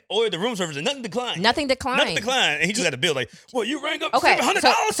 and then ordered the room service and nothing declined. Nothing declined. And he just had a bill well, you rang up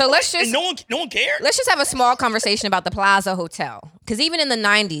 $700? So let's just... And no one cared? Let's just have a small conversation about the Plaza Hotel. Because even in the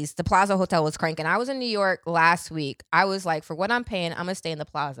 90s, the Plaza Hotel was cranking. I was in New York last week. I was like, for what I'm paying, I'm going to stay in the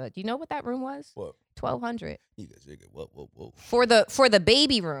Plaza. Do you know what that room was? What? $1,200. Whoa. For the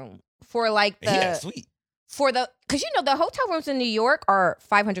baby room. For yeah, sweet. Because the hotel rooms in New York are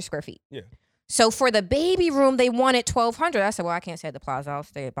 500 square feet. Yeah. So for the baby room, they wanted $1,200. I said, well, I can't stay at the Plaza. I'll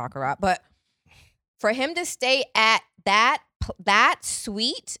stay at Baccarat. But for him to stay at that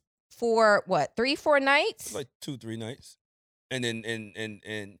suite for what, 3-4 nights? 2-3 nights. And then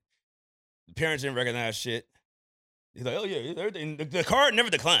and the parents didn't recognize shit. He's like, oh yeah, everything. The card never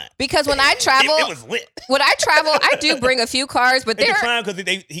declined. Because when I travel, it was lit. When I travel, I do bring a few cards, but they declined because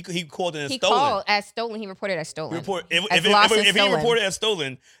he called it as stolen. He called as stolen. He reported as stolen. If he reported as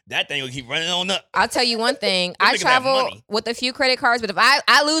stolen, that thing would keep running on up. I'll tell you one thing. I travel with a few credit cards, but if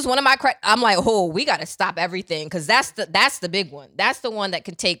I lose one of my credit, I'm like, oh, we got to stop everything because that's the big one. That's the one that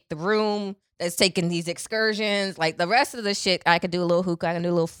can take the room. That's taking these excursions. Like the rest of the shit, I could do a little hookah, I can do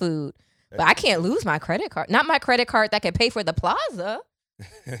a little food. But I can't lose my credit card. Not my credit card that can pay for the Plaza.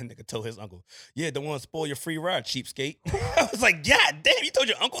 Nigga told his uncle, yeah, don't want to spoil your free ride, cheapskate. I was like, God damn, you told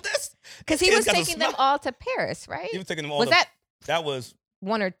your uncle this? Because he was taking them all to Paris, right? He was taking them all. Was that? That was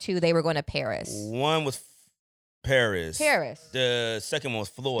 1 or 2. They were going to Paris. One was Paris. The second one was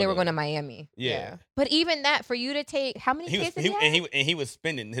Florida. They were going to Miami. Yeah. But even that, for you to take, how many kids did he have? And he was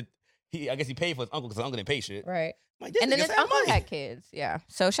spending. I guess he paid for his uncle because his uncle didn't pay shit. Right. Like, and then his uncle had kids. Yeah.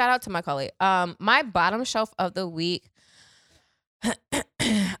 So shout out to Macaulay. My bottom shelf of the week.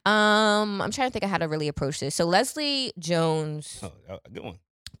 I'm trying to think of how to really approach this. So Leslie Jones, good one,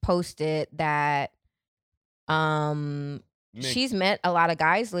 posted that she's met a lot of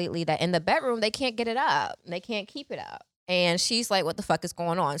guys lately that in the bedroom they can't get it up, they can't keep it up, and she's like, "What the fuck is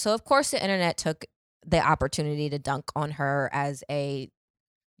going on?" So of course the internet took the opportunity to dunk on her as a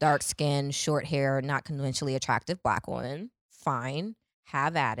dark-skinned, short-hair, not conventionally attractive black woman. Fine,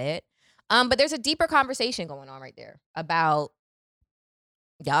 have at it. But there's a deeper conversation going on right there about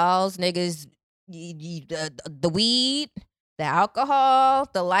y'all's niggas, the weed, the alcohol,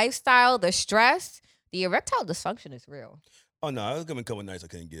 the lifestyle, the stress, the erectile dysfunction is real. Oh no, I was giving a couple nights I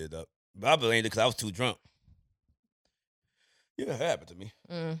couldn't get it up, but I blamed it because I was too drunk. Yeah, it happened to me.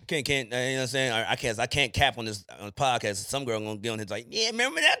 Can't. You know what I'm saying? I can't cap on this podcast. Some girl gonna get on here like, yeah,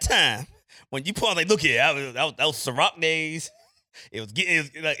 remember that time when you pulled like, look here, that was Ciroc days. It was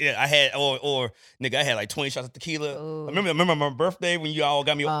like, yeah, I had nigga, I had like 20 shots of tequila. Ooh. Remember my birthday when you all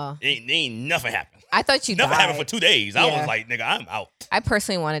got me. Ain't nothing happened. I thought you nothing died. happened for 2 days. Yeah. I was like, nigga, I'm out. I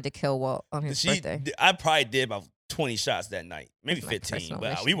personally wanted to kill Walt on his birthday. I probably did about 20 shots that night, maybe 15,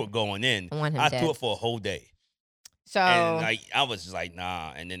 but we were going in. I threw it for a whole day. So and like I was just like,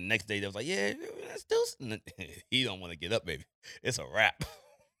 nah. And then the next day they was like, yeah, still. He don't want to get up, baby. It's a wrap.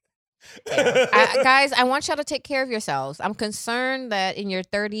 Guys, I want y'all to take care of yourselves. I'm concerned that in your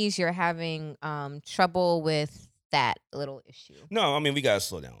 30s you're having trouble with that little issue. No, I mean we gotta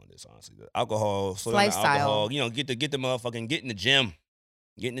slow down on this. Honestly, the alcohol, slow down the alcohol. You know, get the motherfucking get in the gym,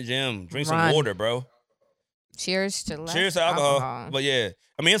 drink some water, bro. Cheers to alcohol. But yeah,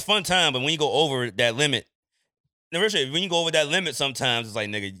 I mean it's fun time, but when you go over that limit. When you go over that limit, sometimes it's like,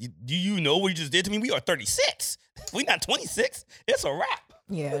 nigga, do you know what you just did to me? We are 36. We not 26. It's a wrap.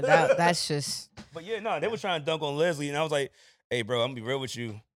 Yeah, that's just. But yeah, no, they were trying to dunk on Leslie, and I was like, hey, bro, I'm gonna be real with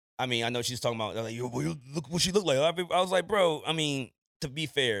you. I mean, I know she's talking about, like, look what she looked like. I was like, bro, I mean, to be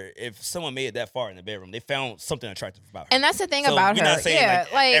fair, if someone made it that far in the bedroom, they found something attractive about her. And that's the thing about her. We're not saying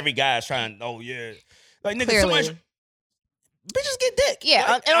like every guy's trying, oh, yeah. Like, nigga, clearly. somebody. Bitches get dick. Yeah,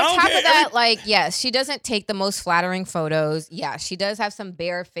 like, and on top of that, like, yes, she doesn't take the most flattering photos. Yeah, she does have some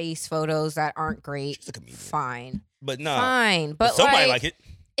bare face photos that aren't great. She's a comedian. Fine. But no. Fine. But somebody like it.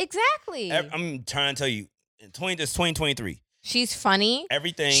 Exactly. I'm trying to tell you, it's 2023. She's funny.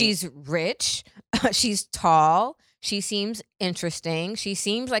 Everything. She's rich. She's tall. She seems interesting. She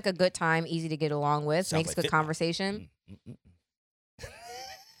seems like a good time, easy to get along with. Sounds makes like good fit. Conversation.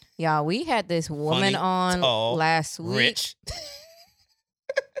 Y'all, we had this woman Funny, on tall, last week. Rich.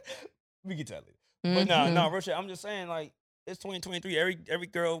 We can tell it. But no, Russia, I'm just saying, like, it's 2023. Every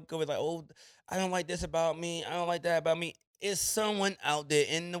girl go with like, oh, I don't like this about me. I don't like that about me. It's someone out there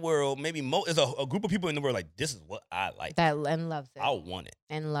in the world, maybe there's a group of people in the world like, this is what I like. That and loves it. I want it.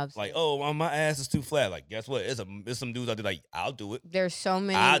 And loves like, it. oh, well, my ass is too flat. Like, guess what? There's some dudes out there like, I'll do it. There's so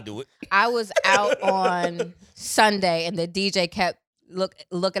many. I'll do it. I was out on Sunday and the DJ kept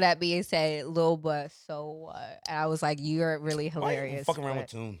looking at me and say, Lil Bus, so what? And I was like, you're really hilarious. Why you fucking around with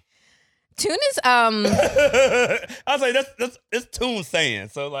Tune? Tune is I was like, that's it's Tune saying.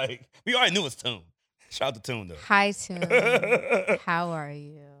 So like, we already knew it's Tune. Shout out to Tune though. Hi Tune. How are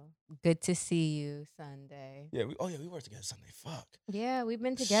you? Good to see you Sunday. Yeah, we worked together Sunday. Fuck. Yeah, we've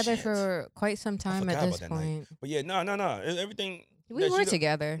been together for quite some time at this point. Night. But yeah, no. Everything we were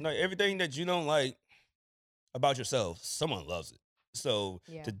together. No, everything that you don't like about yourself, someone loves it. So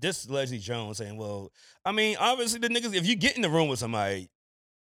to diss Leslie Jones saying, well, I mean, obviously the niggas, if you get in the room with somebody,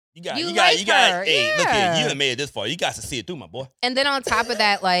 you got, hey, look here, you done made it this far. You got to see it through, my boy. And then on top of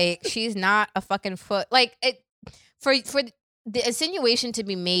that, like, she's not a fucking foot. Like, for the insinuation to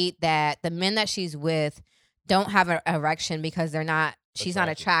be made that the men that she's with don't have an erection because she's not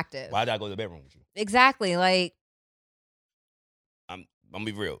attractive. Why did I go to the bedroom with you? Exactly. Like, I'm gonna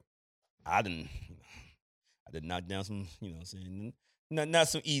be real. I did knock down some, you know what I'm saying? Not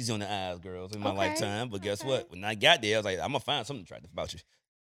so easy on the eyes, girls, in my lifetime. But guess what? When I got there, I was like, I'm going to find something attractive about you.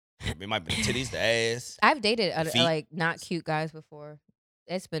 It might be the titties, the ass. I've dated like not cute guys before.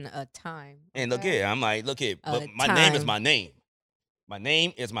 It's been a time. Okay? And look here, I'm like, look here, but my name is my name. My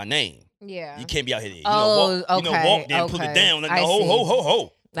name is my name. Yeah. You can't be out here. Walk, then put it down. Like,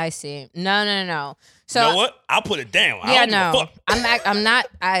 ho. I see. No. So you know what? I'll put it down. Yeah, I don't give a fuck. I'm not.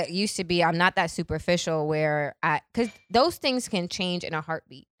 I used to be. I'm not that superficial because those things can change in a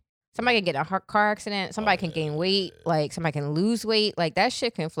heartbeat. Somebody can get in a car accident. Somebody can gain weight. Like somebody can lose weight. Like that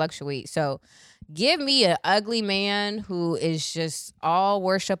shit can fluctuate. So give me an ugly man who is just all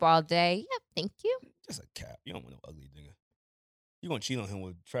worship all day. Yeah, thank you. Just a cap. You don't want no ugly nigga. You gonna cheat on him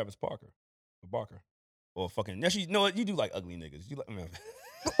with Travis Barker, or fucking? Actually, you know what? You do like ugly niggas. You like? I mean,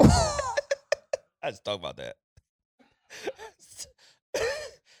 I just talk about that.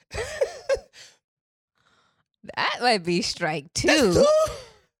 That might be strike 2.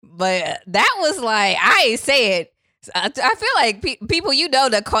 But that was like, I ain't say it. I feel like people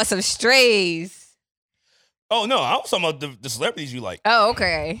that caught some strays. Oh, no. I was talking about the celebrities you like. Oh,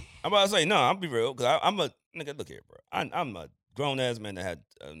 okay. I'm about to say, no, I'll be real. Because I'm a, nigga, look here, bro. I'm a grown-ass man that had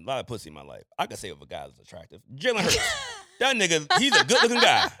a lot of pussy in my life. I can say if a guy was attractive. Jalen Hurts. That nigga, he's a good-looking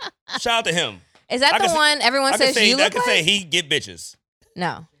guy. Shout out to him. Is that the one everyone says you look like? I can say he get bitches.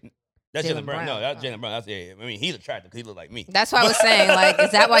 No. That's Jalen Brown. No, that's Jalen Brown. I mean, he's attractive because he look like me. That's what I was saying. Like,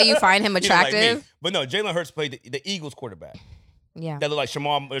 is that why you find him attractive? Like but no, Jalen Hurts played the Eagles quarterback. Yeah. That look like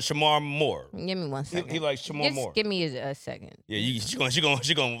Shamar Moore. Give me 1 second. He like Shamar Moore. Give me a second. Yeah, she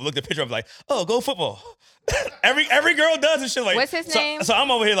gonna look the picture up like, oh, go football. every girl does and shit like. What's his name? So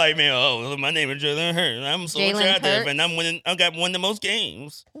I'm over here like, man, oh, my name is Jalen Hurts. I'm so attractive, and I'm winning. I got one of the most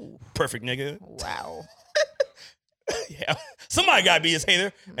games. Ooh. Perfect, nigga. Wow. Yeah, somebody gotta be his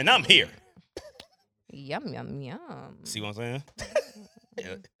hater, and I'm here. Yum. See what I'm saying?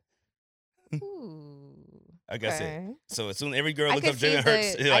 Yeah. Ooh. Like I said. So as soon as every girl looks up Jalen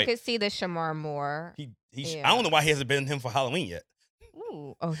Hurts, I could see the Shamar Moore. I don't know why he hasn't been him for Halloween yet.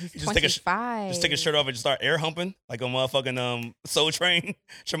 Ooh. Oh, he's 25. Just take his shirt off and just start air humping like on motherfucking Soul Train.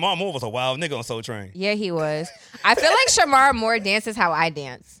 Shamar Moore was a wild nigga on Soul Train. Yeah, he was. I feel like Shamar Moore dances how I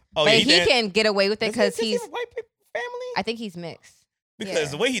dance. Oh, but yeah, he can get away with it because he's a white family. I think he's mixed.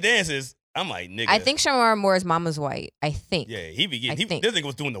 Because the way he dances, I'm like, nigga. I think Shamar Moore's mama's white. I think. Yeah, he be getting. This nigga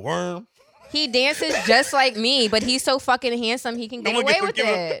was doing the worm. He dances just like me, but he's so fucking handsome he can get away with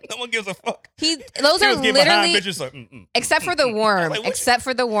it. No one gives a fuck. Those are literally, like, except for the worm. Except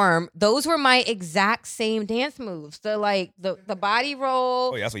for the worm, those were my exact same dance moves. The body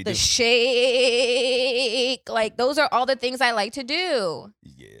roll, that's what you the do. shake, like those are all the things I like to do.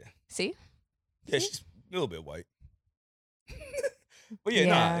 Yeah. See? Yeah, she's a little bit white. But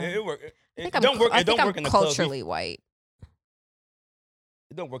yeah, it work. It don't work. It don't work in the clubs. Culturally white.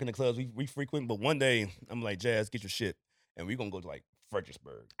 It don't work in the clubs we frequent. But one day I'm like, Jazz, get your shit, and we're gonna go to like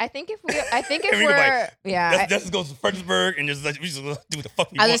Fredericksburg. I think if we're let's just go to Fredericksburg and just we just do what the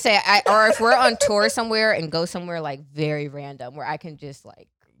fuck we want. I was gonna say, or if we're on tour somewhere and go somewhere like very random where I can just like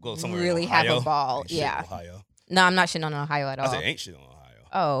go somewhere really have a ball. Yeah. Ohio. No, I'm not shitting on Ohio at all. I said ain't shit on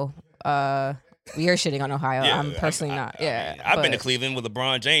Ohio. Oh, you're shitting on Ohio. Yeah, I'm personally not. Yeah, I've been to Cleveland with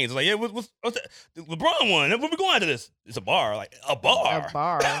LeBron James. Like, yeah, what's that? LeBron won. Where we going after this? It's a bar. Like a bar. A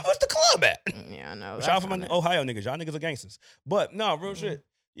bar. What's the club at? Yeah, I know. Shout out for my Ohio niggas. Y'all niggas are gangsters. But no, real shit.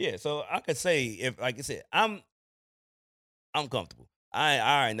 Yeah, so I could say if, like I said, I'm comfortable. I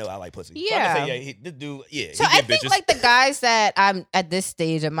already know I like pussy. Yeah. So I can say, this dude, yeah. So I think like the guys that I'm at this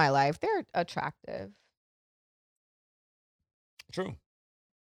stage of my life, they're attractive. True.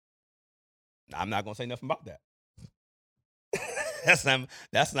 I'm not gonna say nothing about that. That's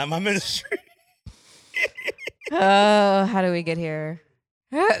not my ministry. Oh, how do we get here?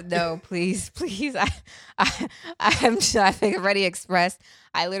 No, please. I'm already expressed.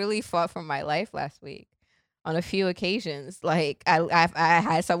 I literally fought for my life last week on a few occasions. Like I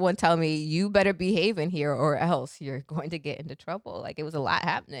had someone tell me, "You better behave in here, or else you're going to get into trouble." Like it was a lot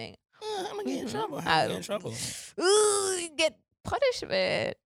happening. I'm gonna get in trouble. I'm get in trouble. Ooh, you get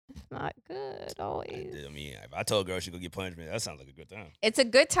punishment. It's not good always. I mean, if I told a girl she could get punishment, that sounds like a good time. It's a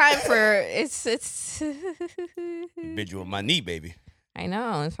good time for it's. Bid you on my knee, baby. I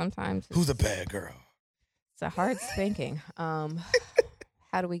know, and sometimes who's a bad girl? It's a hard spanking. How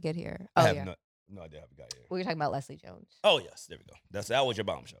do we get here? I have no idea how we got here. We were talking about Leslie Jones. Oh yes, there we go. That was your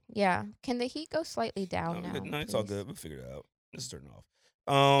bomb show. Yeah. Can the heat go slightly down now? No, it's all good. We'll figure it out. Let's turn it off.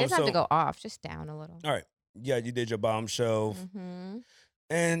 It doesn't have to go off, just down a little. All right. Yeah, you did your bomb show. Mm-hmm.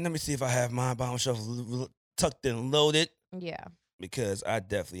 And let me see if I have my bomb show tucked and loaded. Yeah. Because I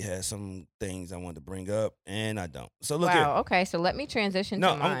definitely had some things I wanted to bring up, and I don't. So look here. Wow, okay. So let me transition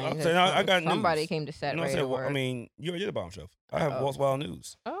to mine. I'm saying I got somebody news. came to set right at work. I mean, you already did a bomb show. I have Walt's Wild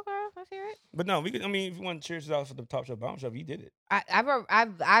News. Okay, let's hear it. But no, we could. I mean, if you want to cheers out for the top show bomb show, you did it.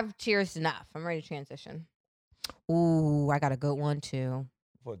 I've cheers enough. I'm ready to transition. Ooh, I got a good one too.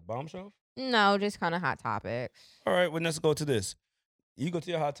 For bomb show? No, just kind of hot topics. All right, well, let's go to this. You go to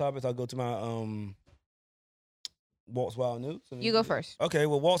your hot topics. I'll go to my Walt's Wild News. You go first. Okay,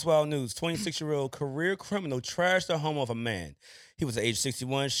 well, Walt's Wild News. 26-year-old career criminal trashed the home of a man. He was at age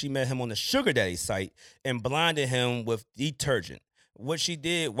 61. She met him on the sugar daddy site and blinded him with detergent. What she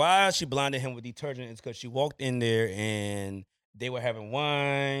did, why she blinded him with detergent, is because she walked in there and they were having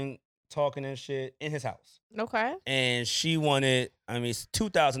wine, talking and shit in his house. Okay. And she wanted, it's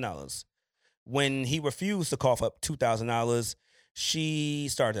 $2,000. When he refused to cough up $2,000, she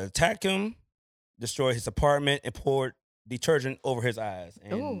started to attack him, destroyed his apartment, and poured detergent over his eyes.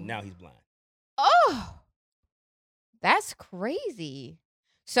 And now he's blind. Oh, that's crazy.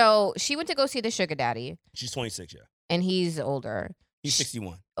 So she went to go see the sugar daddy. She's 26, yeah. And he's older. He's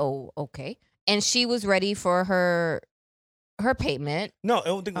 61. Oh, okay. And she was ready for her payment. No, I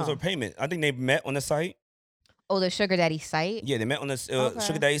don't think it was her payment. I think they met on the site. Oh, the sugar daddy site? Yeah, they met on the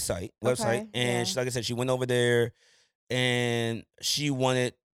sugar daddy site, website. And she, like I said, she went over there and she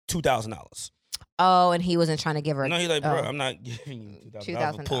wanted $2,000. Oh, and he wasn't trying to give her. No, he's like, bro, I'm not giving you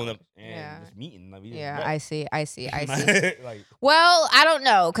 $2,000 for pulling up and just meeting. Like, I see. Like, well, I don't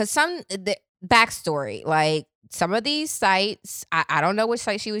know, because the backstory, like some of these sites, I don't know which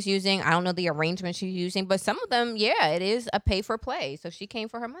site she was using. I don't know the arrangement she was using, but some of them, yeah, it is a pay for play. So she came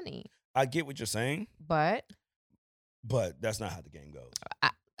for her money. I get what you're saying, but that's not how the game goes.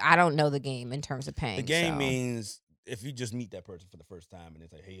 I don't know the game in terms of paying. The game means if you just meet that person for the first time and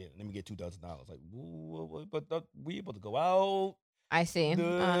it's like, hey, let me get $2,000. Like, but we able to go out. I see.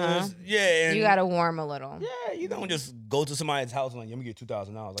 Yeah, and you gotta warm a little. Yeah, you don't just go to somebody's house and like, let me get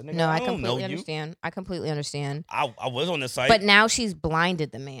 $2,000. Like, nigga, no, I completely understand. I completely understand. I was on the site, but now she's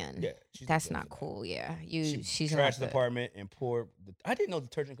blinded the man. Yeah, that's not cool. Yeah, she's trashed the apartment and poured. I didn't know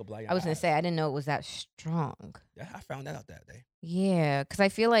detergent could blind your I was gonna eyes. say I didn't know it was that strong. Yeah, I found that out that day. Yeah, because I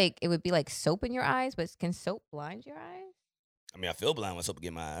feel like it would be like soap in your eyes, but can soap blind your eyes? I feel blind when soap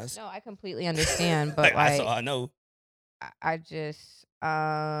get my eyes. No, I completely understand, but I know. I just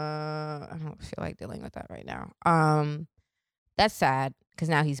I don't feel like dealing with that right now. That's sad because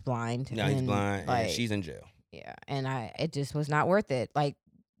now he's blind. Now he's blind and she's in jail. Yeah, and it just was not worth it. Like,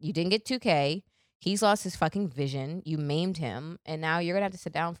 you didn't get $2,000. He's lost his fucking vision. You maimed him, and now you're gonna have to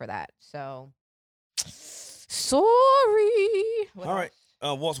sit down for that. So sorry. All right,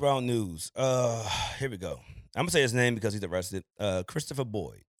 Walt's Wild News. Here we go. I'm gonna say his name because he's arrested. Christopher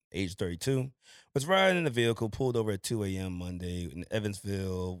Boyd, age 32, was riding in a vehicle pulled over at 2 a.m. Monday in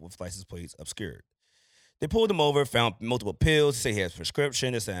Evansville with license plates obscured. They pulled him over, found multiple pills. They say he has a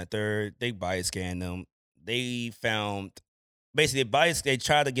prescription, this and that, third. They body scanned him. They found, basically, they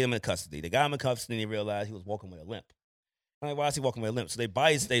tried to get him in custody. They got him in custody and they realized he was walking with a limp. I'm like, why is he walking with a limp? So they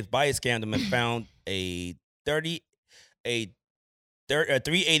body scanned him and found a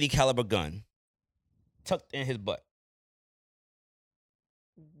 380 caliber gun tucked in his butt.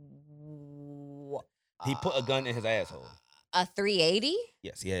 He put a gun in his asshole. A 380?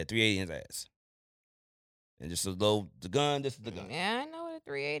 Yes, he had a 380 in his ass. And just to load the gun, this is the gun. Yeah, I know what a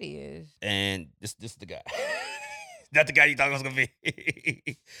 380 is. And this is the guy. Not the guy you thought it was going to be.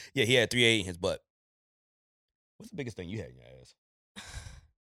 Yeah, he had a 380 in his butt. What's the biggest thing you had in your ass?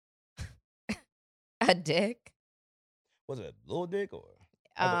 A dick. Was it a little dick or?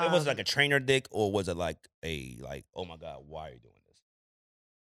 It was like a trainer dick, or was it like oh my God, why are you doing this?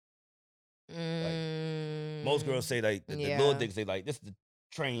 Like, most girls say like the little dicks, they like, this is the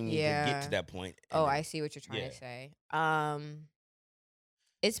train you to get to that point. Oh, I see what you're trying to say.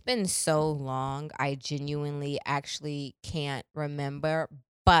 It's been so long, I genuinely actually can't remember.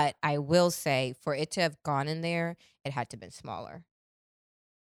 But I will say, for it to have gone in there, it had to have been smaller.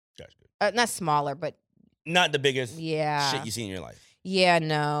 That's good. Not smaller, but not the biggest shit you see in your life. Yeah,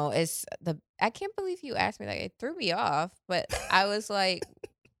 no, I can't believe you asked me that. It threw me off, but I was like,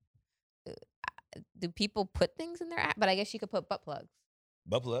 do people put things in their ass? But I guess you could put butt plugs.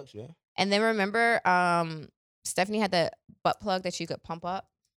 Butt plugs, yeah. And then remember, Stephanie had the butt plug that you could pump up.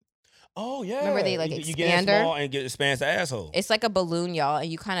 Oh yeah. Remember they like you get it small and it expands the asshole. It's like a balloon, y'all, and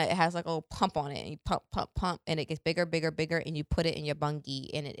it has like a little pump on it, and you pump, and it gets bigger, and you put it in your bungie,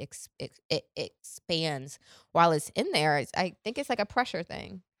 and it expands while it's in there. I think it's like a pressure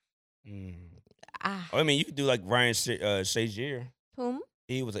thing. I mean, you could do like Ryan Shazier. Whom?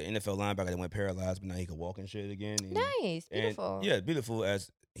 He was an NFL linebacker that went paralyzed, but now he can walk and shit again. Nice, beautiful. Yeah, beautiful. As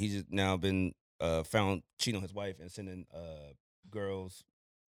he's just now been found cheating on his wife and sending girls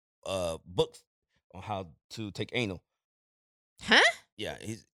books on how to take anal. Huh? Yeah,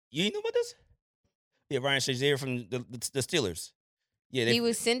 you know about this? Yeah, Ryan Shazier from the Steelers. Yeah, he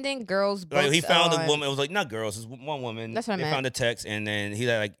was sending girls books. Like, he found a woman. It was like, not girls, it's one woman. That's what I meant. They found a text, and then he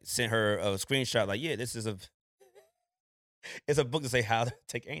like sent her a screenshot. Like, yeah, this is It's a book to say how to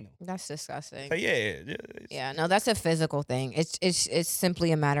take anal. That's disgusting. So Yeah, no, that's a physical thing. It's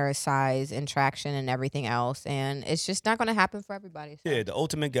simply a matter of size and traction and everything else, and it's just not going to happen for everybody. So. Yeah, the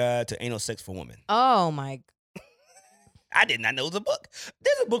ultimate guide to anal sex for women. Oh my! I did not know it was a book.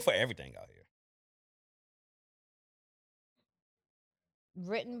 There's a book for everything out here.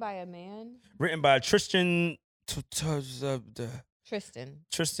 Written by a man. Written by Tristan. Tristan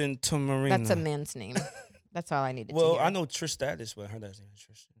Tamarina. That's a man's name. That's all I needed to Well, hear. I know Tristatus, but her last name is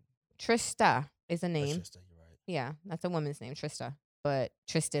Tristan. Trista is a name. Trista, you're right. Yeah, that's a woman's name, Trista. But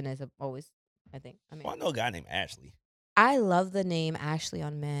Tristan is always, I think. Well, I know a guy named Ashley. I love the name Ashley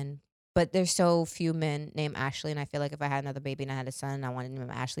on men, but there's so few men named Ashley, and I feel like if I had another baby and I had a son and I wanted to name him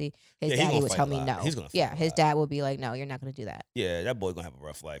Ashley, his daddy would tell me no. He's gonna his dad would be like, no, you're not going to do that. Yeah, that boy's going to have a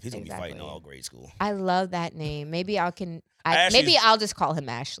rough life. He's going to be fighting all grade school. I love that name. Maybe maybe I'll just call him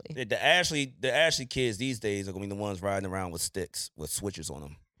Ashley. The Ashley kids these days are going to be the ones riding around with sticks with switches on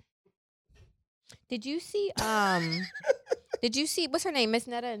them. Did you see what's her name? Miss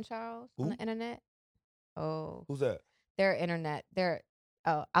Netta and Charles on the internet? Oh. Who's that?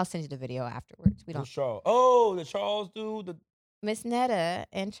 I'll send you the video afterwards. Who's Charles? Oh, the Charles dude. Miss Netta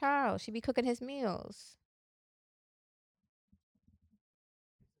and Charles. She be cooking his meals.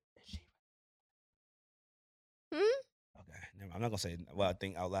 Okay, I'm not gonna say what I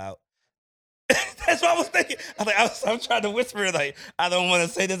think out loud. That's what I was thinking. I'm trying to whisper like I don't want to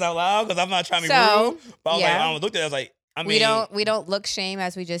say this out loud because I'm not trying to be rude. But I looked at it, I was like, I mean, we don't look shame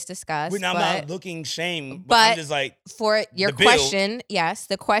as we just discussed. I'm not looking shame, but I'm just like for your question. Yes,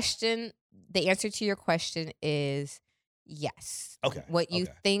 the answer to your question is yes. Okay, what you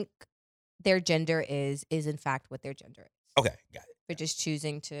think their gender is in fact what their gender is. Okay, got it. They're just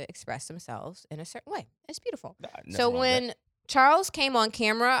choosing to express themselves in a certain way. It's beautiful. So when Charles came on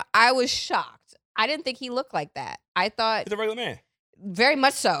camera, I was shocked. I didn't think he looked like that. I thought he's a regular man. Very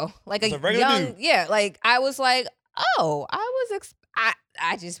much so. Like a regular young dude. Yeah, like I was like, oh,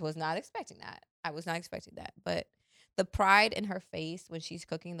 I just was not expecting that. I was not expecting that. But the pride in her face when she's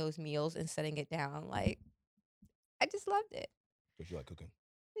cooking those meals and setting it down, like I just loved it. But you like cooking?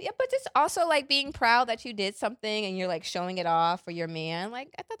 Yeah, but just also like being proud that you did something and you're like showing it off for your man. Like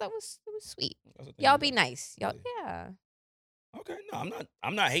I thought it was sweet. Y'all be nice. Y'all, yeah. Okay, no,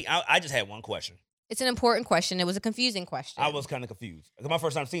 I'm not hating. I just had one question. It's an important question. It was a confusing question. I was kind of confused. It's my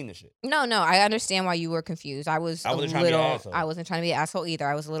first time seeing this shit. No, I understand why you were confused. I wasn't trying to be an asshole. I wasn't trying to be an asshole either.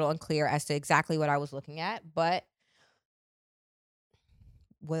 I was a little unclear as to exactly what I was looking at. But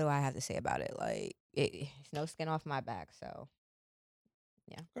what do I have to say about it? Like, it's no skin off my back. So,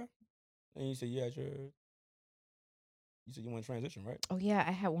 yeah. Okay. And you said you said you want to transition, right? Oh yeah,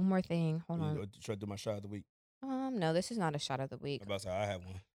 I had one more thing. Hold on. Try to do my shot of the week. No, this is not a shot of the week. About to say I have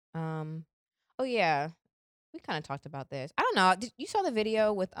one. Oh yeah, we kind of talked about this. I don't know. You saw the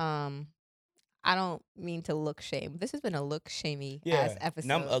video with I don't mean to look shame. This has been a look shamey ass episode.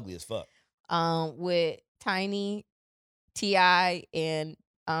 Now I'm ugly as fuck. With Tiny, T.I., and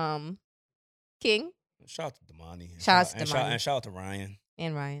King. Shout out to Damani. Shout out to Ryan.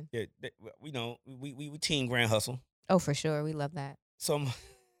 And Ryan. Yeah, we team Grand Hustle. Oh, for sure. We love that. So I'm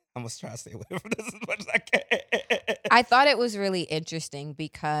going to try to stay away from this as much as I can. I thought it was really interesting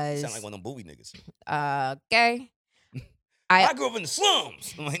because... You sound like one of them booby niggas. Okay. I grew up in the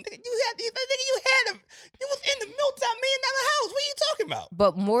slums. I'm like, nigga, you was in the multi-million-dollar house. What are you talking about?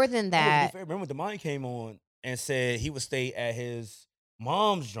 But more than that... Remember when Damani came on and said he would stay at his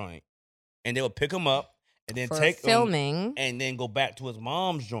mom's joint and they would pick him up and then take filming him and then go back to his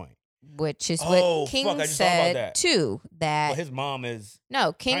mom's joint. Which is what King said too. That his mom is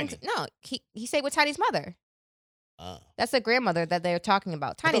King. Tiny. No, he stayed with Tiny's mother. That's the grandmother that they're talking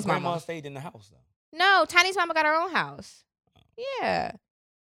about. Tiny's mama. Grandma stayed in the house though. No, Tiny's mama got her own house. Yeah.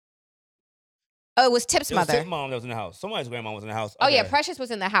 Oh, it was Tip's mother. Tip's mom that was in the house. Somebody's grandma was in the house. Oh yeah, Precious was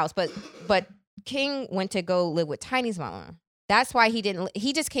in the house, but King went to go live with Tiny's mama. That's why he didn't.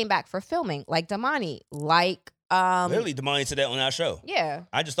 He just came back for filming, like Damani, like. Literally, Damani said that on our show. Yeah.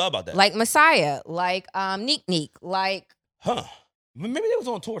 I just thought about that. Like Messiah, like Neek, like. Huh. Maybe they was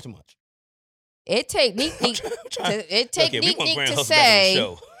on tour too much. It take Neek to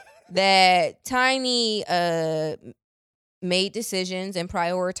say that Tiny made decisions and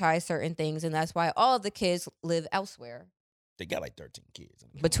prioritized certain things, and that's why all of the kids live elsewhere. They got like 13 kids.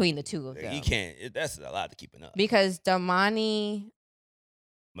 Between the two of them. You can't. That's a lot to keep it up. Because Damani...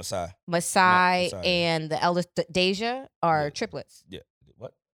 Masai and the eldest Deja are triplets. Yeah.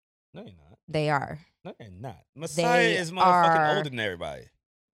 What? No, you're not. They are. No, you're not. Masai is motherfucking older than everybody.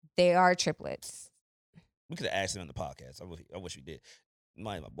 They are triplets. We could have asked him on the podcast. I wish we did.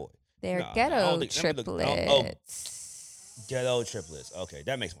 My boy. They're ghetto triplets. Ghetto triplets. Okay,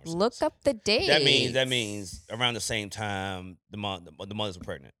 that makes more sense. Look up the dates. That means around the same time the mothers were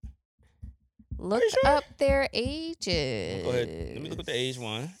pregnant. Look up their ages. Go ahead. Let me look up the age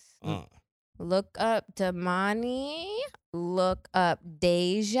one. Look up Damani. Look up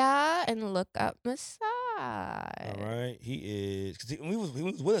Deja, and look up Masai. All right, he is because he was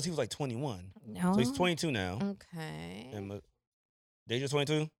with us. He was like 21. No, so he's 22 now. Okay. And Deja's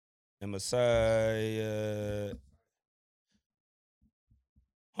 22, and Masai.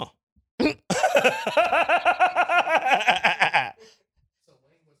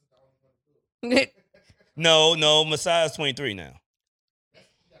 No, Messiah's 23 now.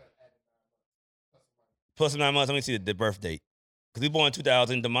 Plus 9 months. Let me see the birth date. Because he was born in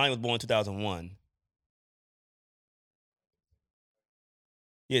 2000. Damani was born in 2001.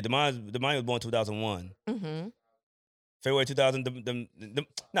 Yeah, Damani was born in 2001. Mm-hmm. February 2000.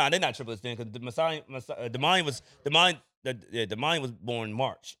 Nah, they're not triplets then. Because Damani was born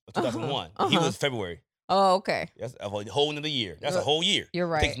March of 2001. He was February. Oh, okay. That's a whole another year. That's a whole year. You're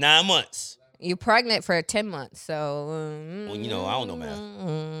right. It takes 9 months. You're pregnant for 10 months, so. Well, I don't know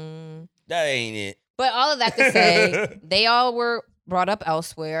math. That ain't it. But all of that to say, they all were brought up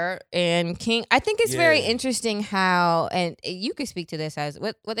elsewhere. And King, I think it's very interesting how, and you could speak to this as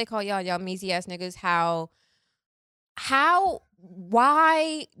what they call y'all measy ass niggas.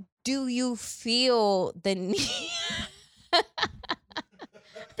 Why do you feel the need?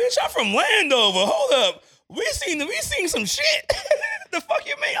 Bitch, I'm from Landover. Hold up. We seen some shit. The fuck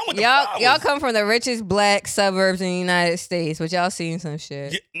you mean? I went to Flowers. Y'all come from the richest black suburbs in the United States, but y'all seen some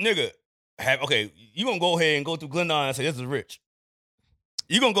shit. Yeah, nigga, okay, you gonna go ahead and go through Glendon and say this is rich.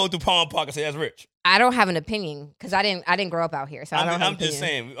 You gonna go through Palm Park and say that's rich. I don't have an opinion because I didn't grow up out here, so I'm just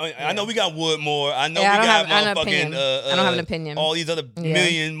saying. I know we got Woodmore. I know I we got motherfucking. I don't have an opinion. All these other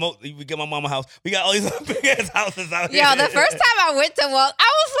million. We get my mama house. We got all these other big ass houses out here. Yo, the first time I went to Walk,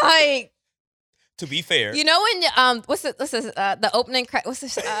 I was like. To be fair, you know when what's the opening? What's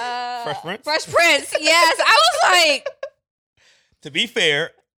this? Fresh Prince. Fresh Prince. Yes, I was like. To be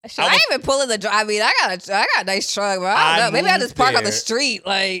fair, I ain't even pulling the drive. I mean, I got a nice truck, but I don't know. Maybe I just park on the street.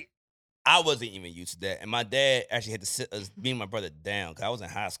 Like I wasn't even used to that, and my dad actually had to sit us, me and my brother, down because I was in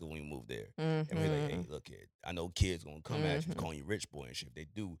high school when we moved there. And we were like, "Hey, look, kid, I know kids gonna come at you calling you rich boy and shit. If they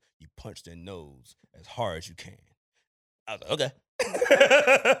do, you punch their nose as hard as you can." I was like, okay.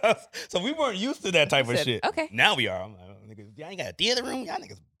 So we weren't used to that type of shit. Okay. Now we are. I'm like, niggas, y'all ain't got a theater room? Y'all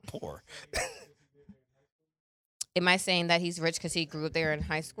niggas poor. Am I saying that he's rich because he grew up there in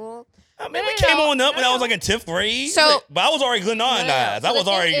high school? I mean, we came on up when I was like in 10th grade. But I was already Glendonized. I was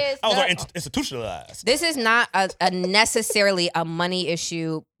already institutionalized. This is not a necessarily a money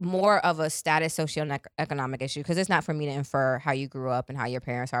issue, more of a status socioeconomic issue, because it's not for me to infer how you grew up and how your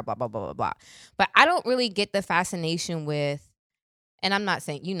parents are, blah, blah, blah, blah, blah. But I don't really get the fascination with, and I'm not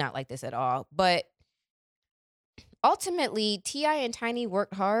saying you not like this at all, but ultimately, T.I. and Tiny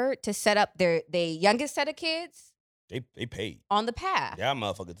worked hard to set up their youngest set of kids. They paid. On the path. Yeah,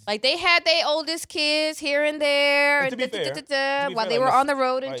 motherfuckers. Like, they had their oldest kids here and there. While they were on the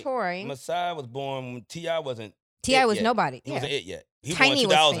road and touring. Messiah was born when T.I. wasn't. T.I. was nobody. He wasn't it yet. He Tiny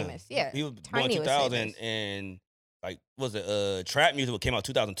was famous. Yeah. He was born in 2000 and, like, was it Trap Music came out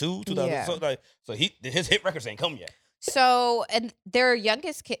 2002? 2000. Yeah. So his hit records ain't come yet. So, and their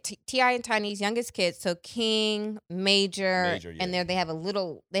youngest kid, T.I. and Tiny's youngest kids, so King, Major and they have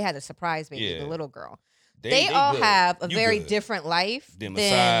they had a surprise baby, the little girl. They all good. Have a very different life than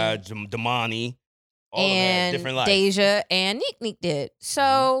Masai, Damani, all of them had different life. Deja and Neek did.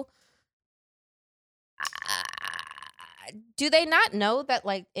 So, do they not know that,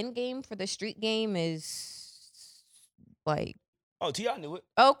 like, end game for the street game is like? Oh, T.I. knew it.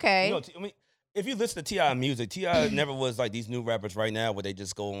 Okay. I mean, if you listen to T.I. music, T.I. never was like these new rappers right now where they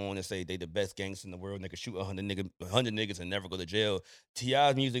just go on and say they the best gangsters in the world and they can shoot 100 niggas and never go to jail.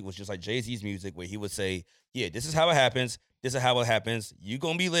 T.I.'s music was just like Jay-Z's music where he would say, yeah, this is how it happens. This is how it happens. You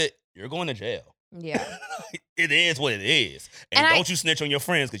gonna be lit. You're going to jail. Yeah. It is what it is. And don't you snitch on your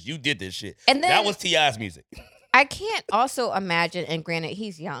friends because you did this shit. And then, that was T.I.'s music. I can't also imagine, and granted,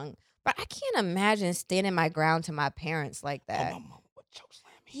 he's young, but I can't imagine standing my ground to my parents like that. Oh, my mama would choke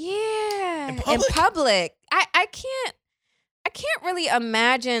slam me. Yeah. In public. I can't really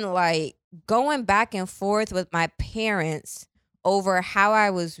imagine, like, going back and forth with my parents over how I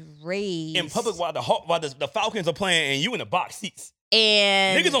was raised. In public while the Falcons are playing and you in the box seats.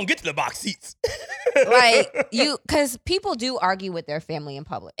 And niggas don't get to the box seats. Because people do argue with their family in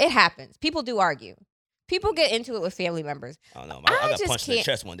public. It happens. People do argue. People get into it with family members. I don't know. I got punched in the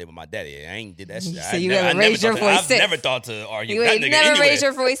chest one day with my daddy. I ain't did that shit. So you never raised your voice since. I've never thought to argue with that nigga. You ain't never raised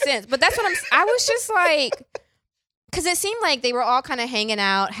your voice since. But that's what I was just like, Because it seemed like they were all kind of hanging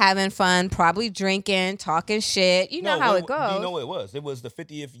out, having fun, probably drinking, talking shit. You know how it goes. Do you know what it was? It was the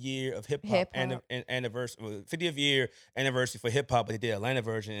 50th year of hip hop anniversary. 50th year anniversary for hip hop, but they did Atlanta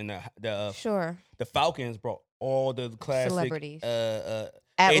version, and the Falcons brought all the classic celebrities,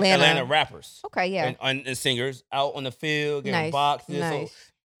 Atlanta rappers. Okay, yeah, and singers out on the field getting boxes. Nice. So,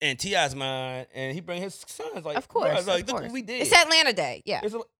 and T.I.'s mine, and he bring his sons. Like, of course, look what we did. It's Atlanta Day. Yeah,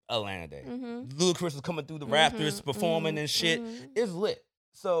 it's Atlanta Day. Ludacris was coming through the rafters, performing and shit. It's lit.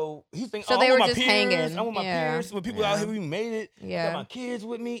 So he's thinking, so they were just peers, hanging. I want my peers, with people out here. We made it. Yeah, I got my kids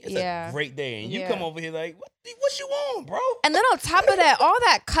with me. It's a great day, and you come over here like, what you want, bro? And then on top of that, all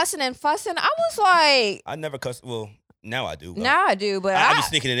that cussing and fussing. I was like, I never cuss. Well, now I do. Now I do, but I be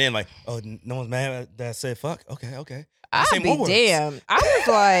sneaking it in like, oh, no one's mad that I said fuck. Okay. I'd be damned. I was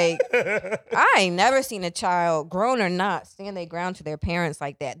like, I ain't never seen a child, grown or not, stand their ground to their parents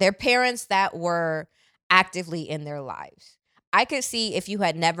like that. Their parents that were actively in their lives. I could see if you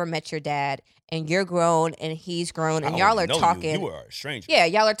had never met your dad and you're grown and he's grown and y'all are talking. You are a stranger. Yeah,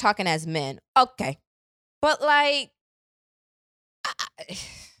 y'all are talking as men. Okay. But like,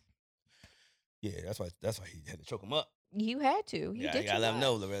 yeah, that's why he had to choke him up. You had to. You gotta let him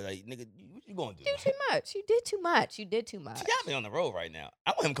know, like, nigga, what you gonna do? You too much. You did too much. T.I. be on the road right now.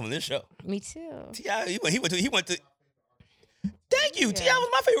 I want him coming to this show. Me too. T.I. he went to. Thank you. T.I. was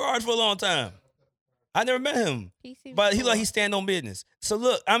my favorite artist for a long time. I never met him, but he stand on business. So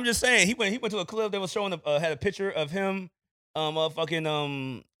look, I'm just saying he went to a club that was showing had a picture of him,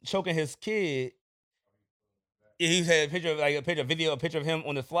 choking his kid. He had a picture of him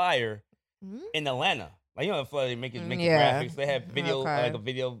on the flyer in Atlanta. Like, you know, they make it graphics. They have video, like a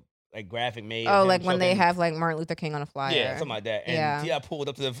video, like graphic made. Oh, like when they have like Martin Luther King on a flyer. Yeah, something like that. And T.I. pulled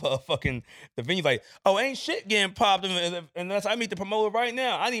up to the venue like, oh, ain't shit getting popped unless I meet the promoter right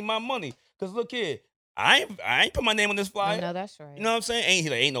now. I need my money. Because look here, I ain't put my name on this flyer. No, that's right. You know what I'm saying?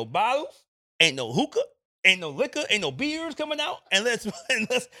 Ain't no bottles, ain't no hookah, ain't no liquor, ain't no beers coming out unless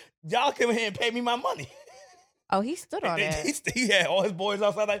y'all come here and pay me my money. Oh, he stood on it. He had all his boys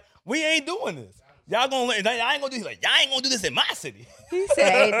outside like, we ain't doing this. Y'all gonna y'all ain't gonna do this. Like, y'all ain't gonna do this in my city. He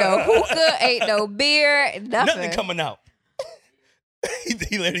said, ain't no hookah, ain't no beer, nothing coming out.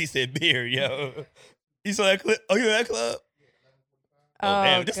 he literally said beer, yo. You saw that clip? Oh, you in that club? Oh,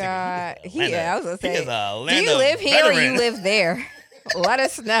 damn, this God. I was gonna say, do you live here or you live there? Let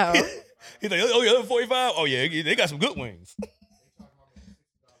us know. He's like, oh, you're 45? Oh, yeah, they got some good wings.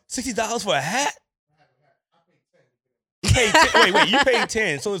 $60 for a hat? You paid 10. Wait, you paid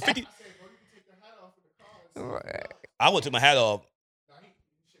 10, so it's 50. I would take my hat off.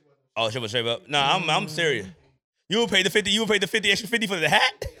 Oh, shit was straight up. No, I'm serious. You would pay the 50. You would pay the 50 extra 50 for the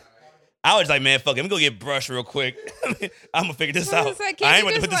hat. I was like, man, fuck it. I'm gonna get brushed real quick. I'm gonna figure this out. Like, I ain't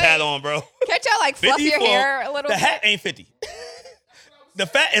want to put this hat on, bro. Can't y'all like fluff your hair a little the bit? The hat ain't 50. The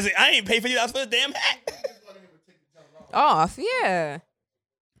fat is I ain't paid $50 for the damn hat. Off, yeah.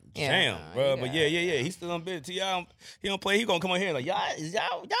 Damn, bro. But yeah. He's still on bid. T.I. He don't play. He gonna come on here like, y'all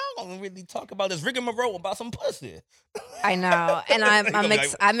gonna really talk about this rigmarole about some pussy. I know, and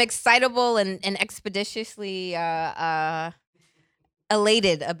I'm excitable and expeditiously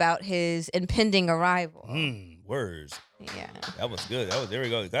elated about his impending arrival. Words. Yeah, that was good. There we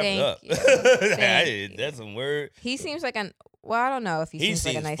go. Clap it up. That's some word. He seems like well, I don't know if he seems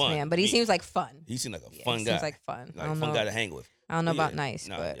like a nice man, but he seems like fun. He seems like a fun guy. Seems like fun. Like a fun guy to hang with. I don't know about nice,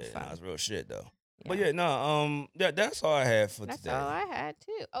 but fun. It's real shit though. Yeah. But that's all I had for today. That's all I had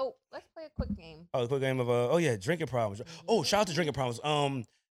too. Oh, let's play a quick game. Oh, a quick game of drinking problems. Oh, shout out to drinking problems.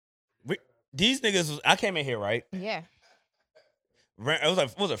 These niggas I came in here, right? Yeah. It was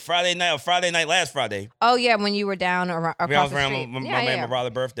like, was it Friday night, last Friday? Oh yeah, when you were down across the street. My man, my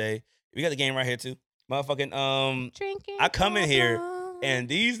brother's birthday. We got the game right here too. Motherfucking drinking. I come in here. And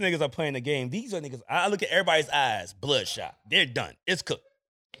these niggas are playing the game. These are niggas. I look at everybody's eyes. Bloodshot. They're done. It's cooked.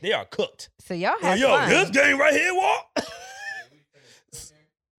 They are cooked. So y'all have fun. This game right here, Walt.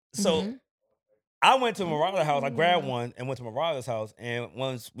 So I went to Mariah's house. I grabbed one and went to Mariah's house. And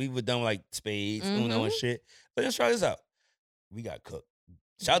once we were done with like spades, Uno and shit. But let's try this out. We got cooked.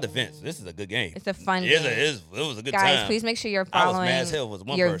 Shout out to Vince. This is a good game. It's a fun game. It was a good time. Guys, please make sure you're following. I was mad as hell with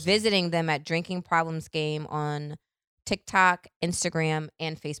one you're person. Visiting them at Drinking Problems Game on TikTok, Instagram,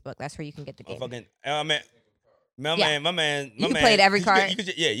 and Facebook. That's where you can get the game. My man. You played every card.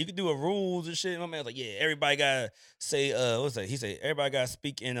 You could do a rules and shit. My man was like, everybody gotta say, what's that? He said everybody gotta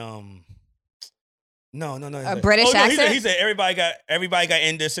speak in No. A British accent? He said everybody got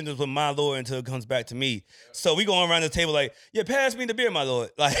end their sentence with my lord until it comes back to me. So we going around the table like, pass me the beer, my lord.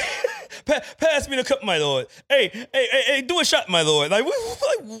 Like pass me the cup, my lord. Hey, do a shot, my lord.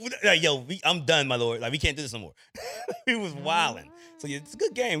 Yo, I'm done, my lord. Like, we can't do this no more. He was wilding. So yeah, it's a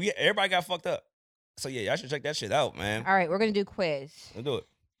good game. Everybody got fucked up. So yeah, y'all should check that shit out, man. All right, we're gonna do quiz. Let's do it.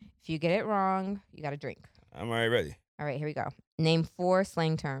 If you get it wrong, you got a drink. I'm already ready. All right, here we go. Name 4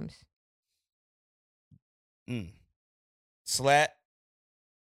 slang terms. Slat.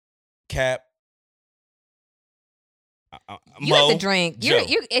 Cap. You have to drink.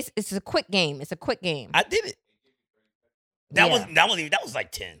 It's a quick game. It's a quick game. I did it. That was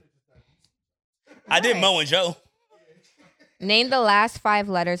like 10. I did Mo and Joe. Name the last 5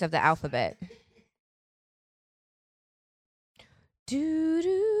 letters of the alphabet.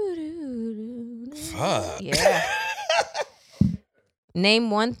 Fuck. Yeah.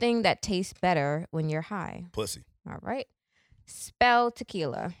 Name one thing that tastes better when you're high. Pussy. All right. Spell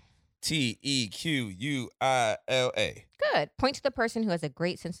tequila. Tequila. Good. Point to the person who has a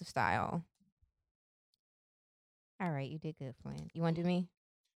great sense of style. All right, you did good, Flan. You want to do me?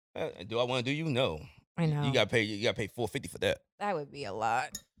 Do I want to do you? No. I know. You got to pay $450 for that. That would be a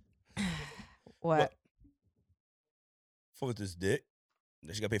lot. What? For this dick?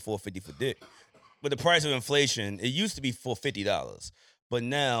 She got to pay $450 for dick. But the price of inflation, it used to be $450. But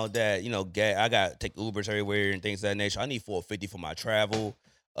now that, I got to take Ubers everywhere and things of that nature, I need $450 for my travel,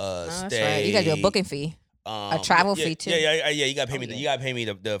 stay. That's right. You got to do a booking fee. A travel fee too. Yeah. You got to pay me. You got to pay me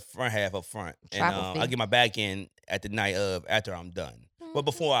the front half up front, Travel and fee. I'll get my back end at the night of after I'm done. But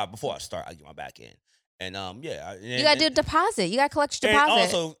before I start, I get my back end, and you got to do a deposit. You got to collect your deposit. And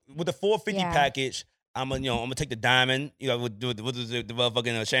also with the $450 package, I'm gonna take the diamond. With the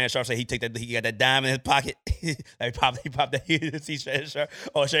motherfucking Shannon Sharp say he got that diamond in his pocket. Like he popped that here to see Shannon Sharp.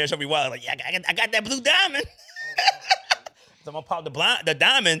 Oh, Shannon Sharp be wild. Like, yeah, I got that blue diamond. So I'm gonna pop the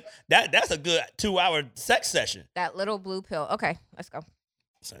diamond. That's a good 2-hour sex session. That little blue pill. Okay, let's go.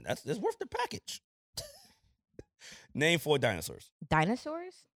 So that's worth the package. Name 4 dinosaurs.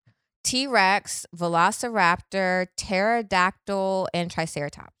 Dinosaurs? T-Rex, Velociraptor, Pterodactyl, and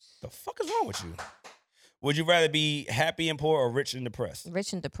Triceratops. The fuck is wrong with you? Would you rather be happy and poor or rich and depressed?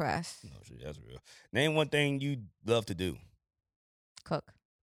 Rich and depressed. No, shit, that's real. Name one thing you love to do. Cook.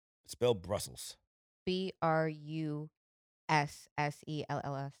 Spell Brussels. BRUSSELLS.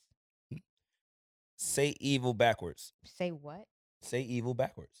 Say evil backwards. Say what? Say evil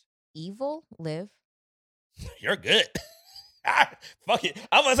backwards. Evil? Live. You're good. Fuck it.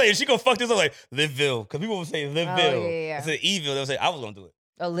 I'm gonna say if she gonna fuck this up, like Liveville, because people will say Liveville. Oh, yeah. Instead of evil, they'll say I was gonna do it.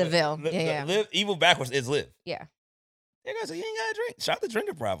 Oh, Liveville. Yeah. Live evil backwards is live. Yeah. Yeah, guys, so you ain't gotta drink. Shout out the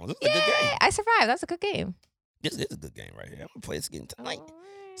drinking problem. This is a good game. I survived. That's a good game. This is a good game right here. I'm gonna play this game tonight.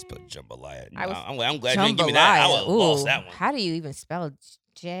 Spell jambalaya. I'm glad you didn't give me that. I would have lost that one. How do you even spell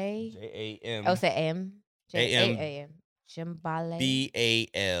J? JAM. Oh, say M. JAM.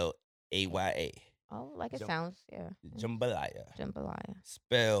 Jambalaya. BALAYA. Oh, like it sounds. Yeah. Jambalaya. Jambalaya.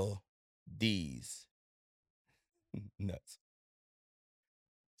 Spell D's. Nuts.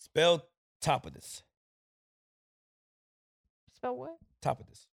 Spell top of this. Spell what? Top of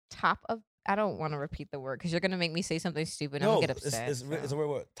this. Top of. I don't want to repeat the word because you're gonna make me say something stupid. I'm gonna get upset. It's a real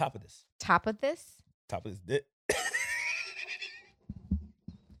word. Top of this. Top of this. Top of this dick.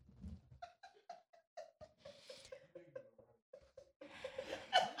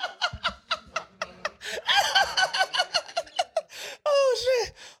 Oh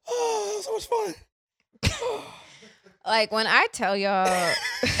shit! Oh, that was so much fun. Like when I tell y'all,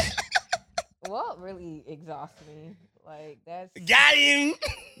 Walt really exhausts me. Like that's got him.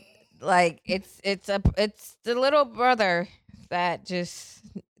 Like it's the little brother that just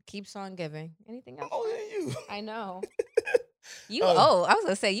keeps on giving. Anything else? I'm older than you. I know. You I was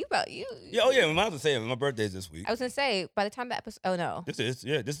gonna say you about you. Yeah, I was gonna say my birthday's this week. I was gonna say by the time the episode. Oh no. This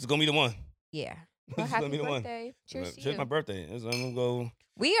is gonna be the one. Yeah. This Well, is happy gonna be the one. birthday. Cheers to Cheers you. my birthday. I'm gonna go.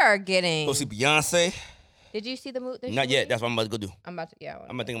 We are getting. Go see Beyonce. Did you see the movie? Not yet. That's what I'm about to go do. I'm about to. Yeah. I'm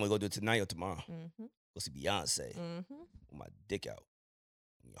gonna think I'm gonna go do it tonight or tomorrow. Mm-hmm. Go see Beyonce Mm-hmm. with my dick out,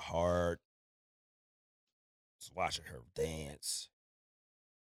 hard. Just watching her dance.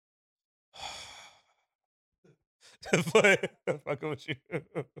 Fucking with you.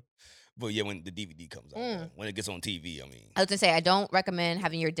 But yeah, when the DVD comes out, when it gets on TV, I mean. I was gonna say I don't recommend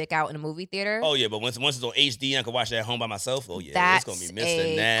having your dick out in a movie theater. Oh yeah, but once it's on HD, I can watch it at home by myself. Oh yeah, it's gonna be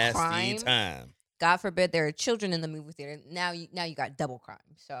Mr. Nasty crime. time. God forbid there are children in the movie theater. Now you got double crime.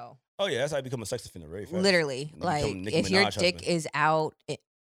 So. Oh yeah, that's how I become a sex offender, right? Literally, like if your dick is out.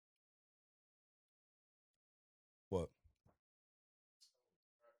 What?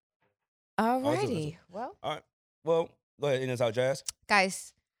 Alrighty. Well. All right. Well, go ahead. In this out, Jazz.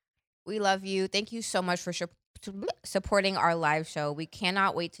 Guys, we love you. Thank you so much for supporting our live show. We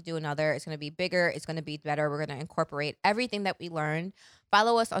cannot wait to do another. It's going to be bigger. It's going to be better. We're going to incorporate everything that we learned.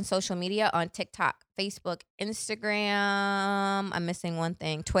 Follow us on social media on TikTok, Facebook, Instagram. I'm missing one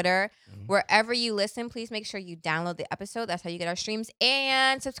thing. Twitter. Wherever you listen, please make sure you download the episode. That's how you get our streams.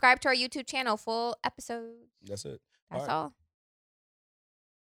 And subscribe to our YouTube channel. Full episodes. That's it. That's all.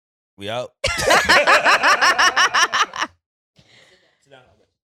 We out.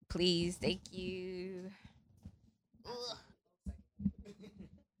 Please. Thank you.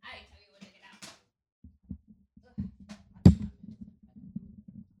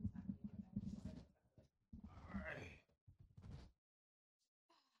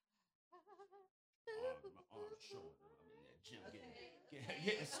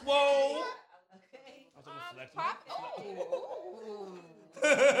 Getting swole. Okay. Pop.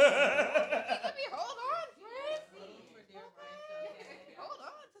 Oh.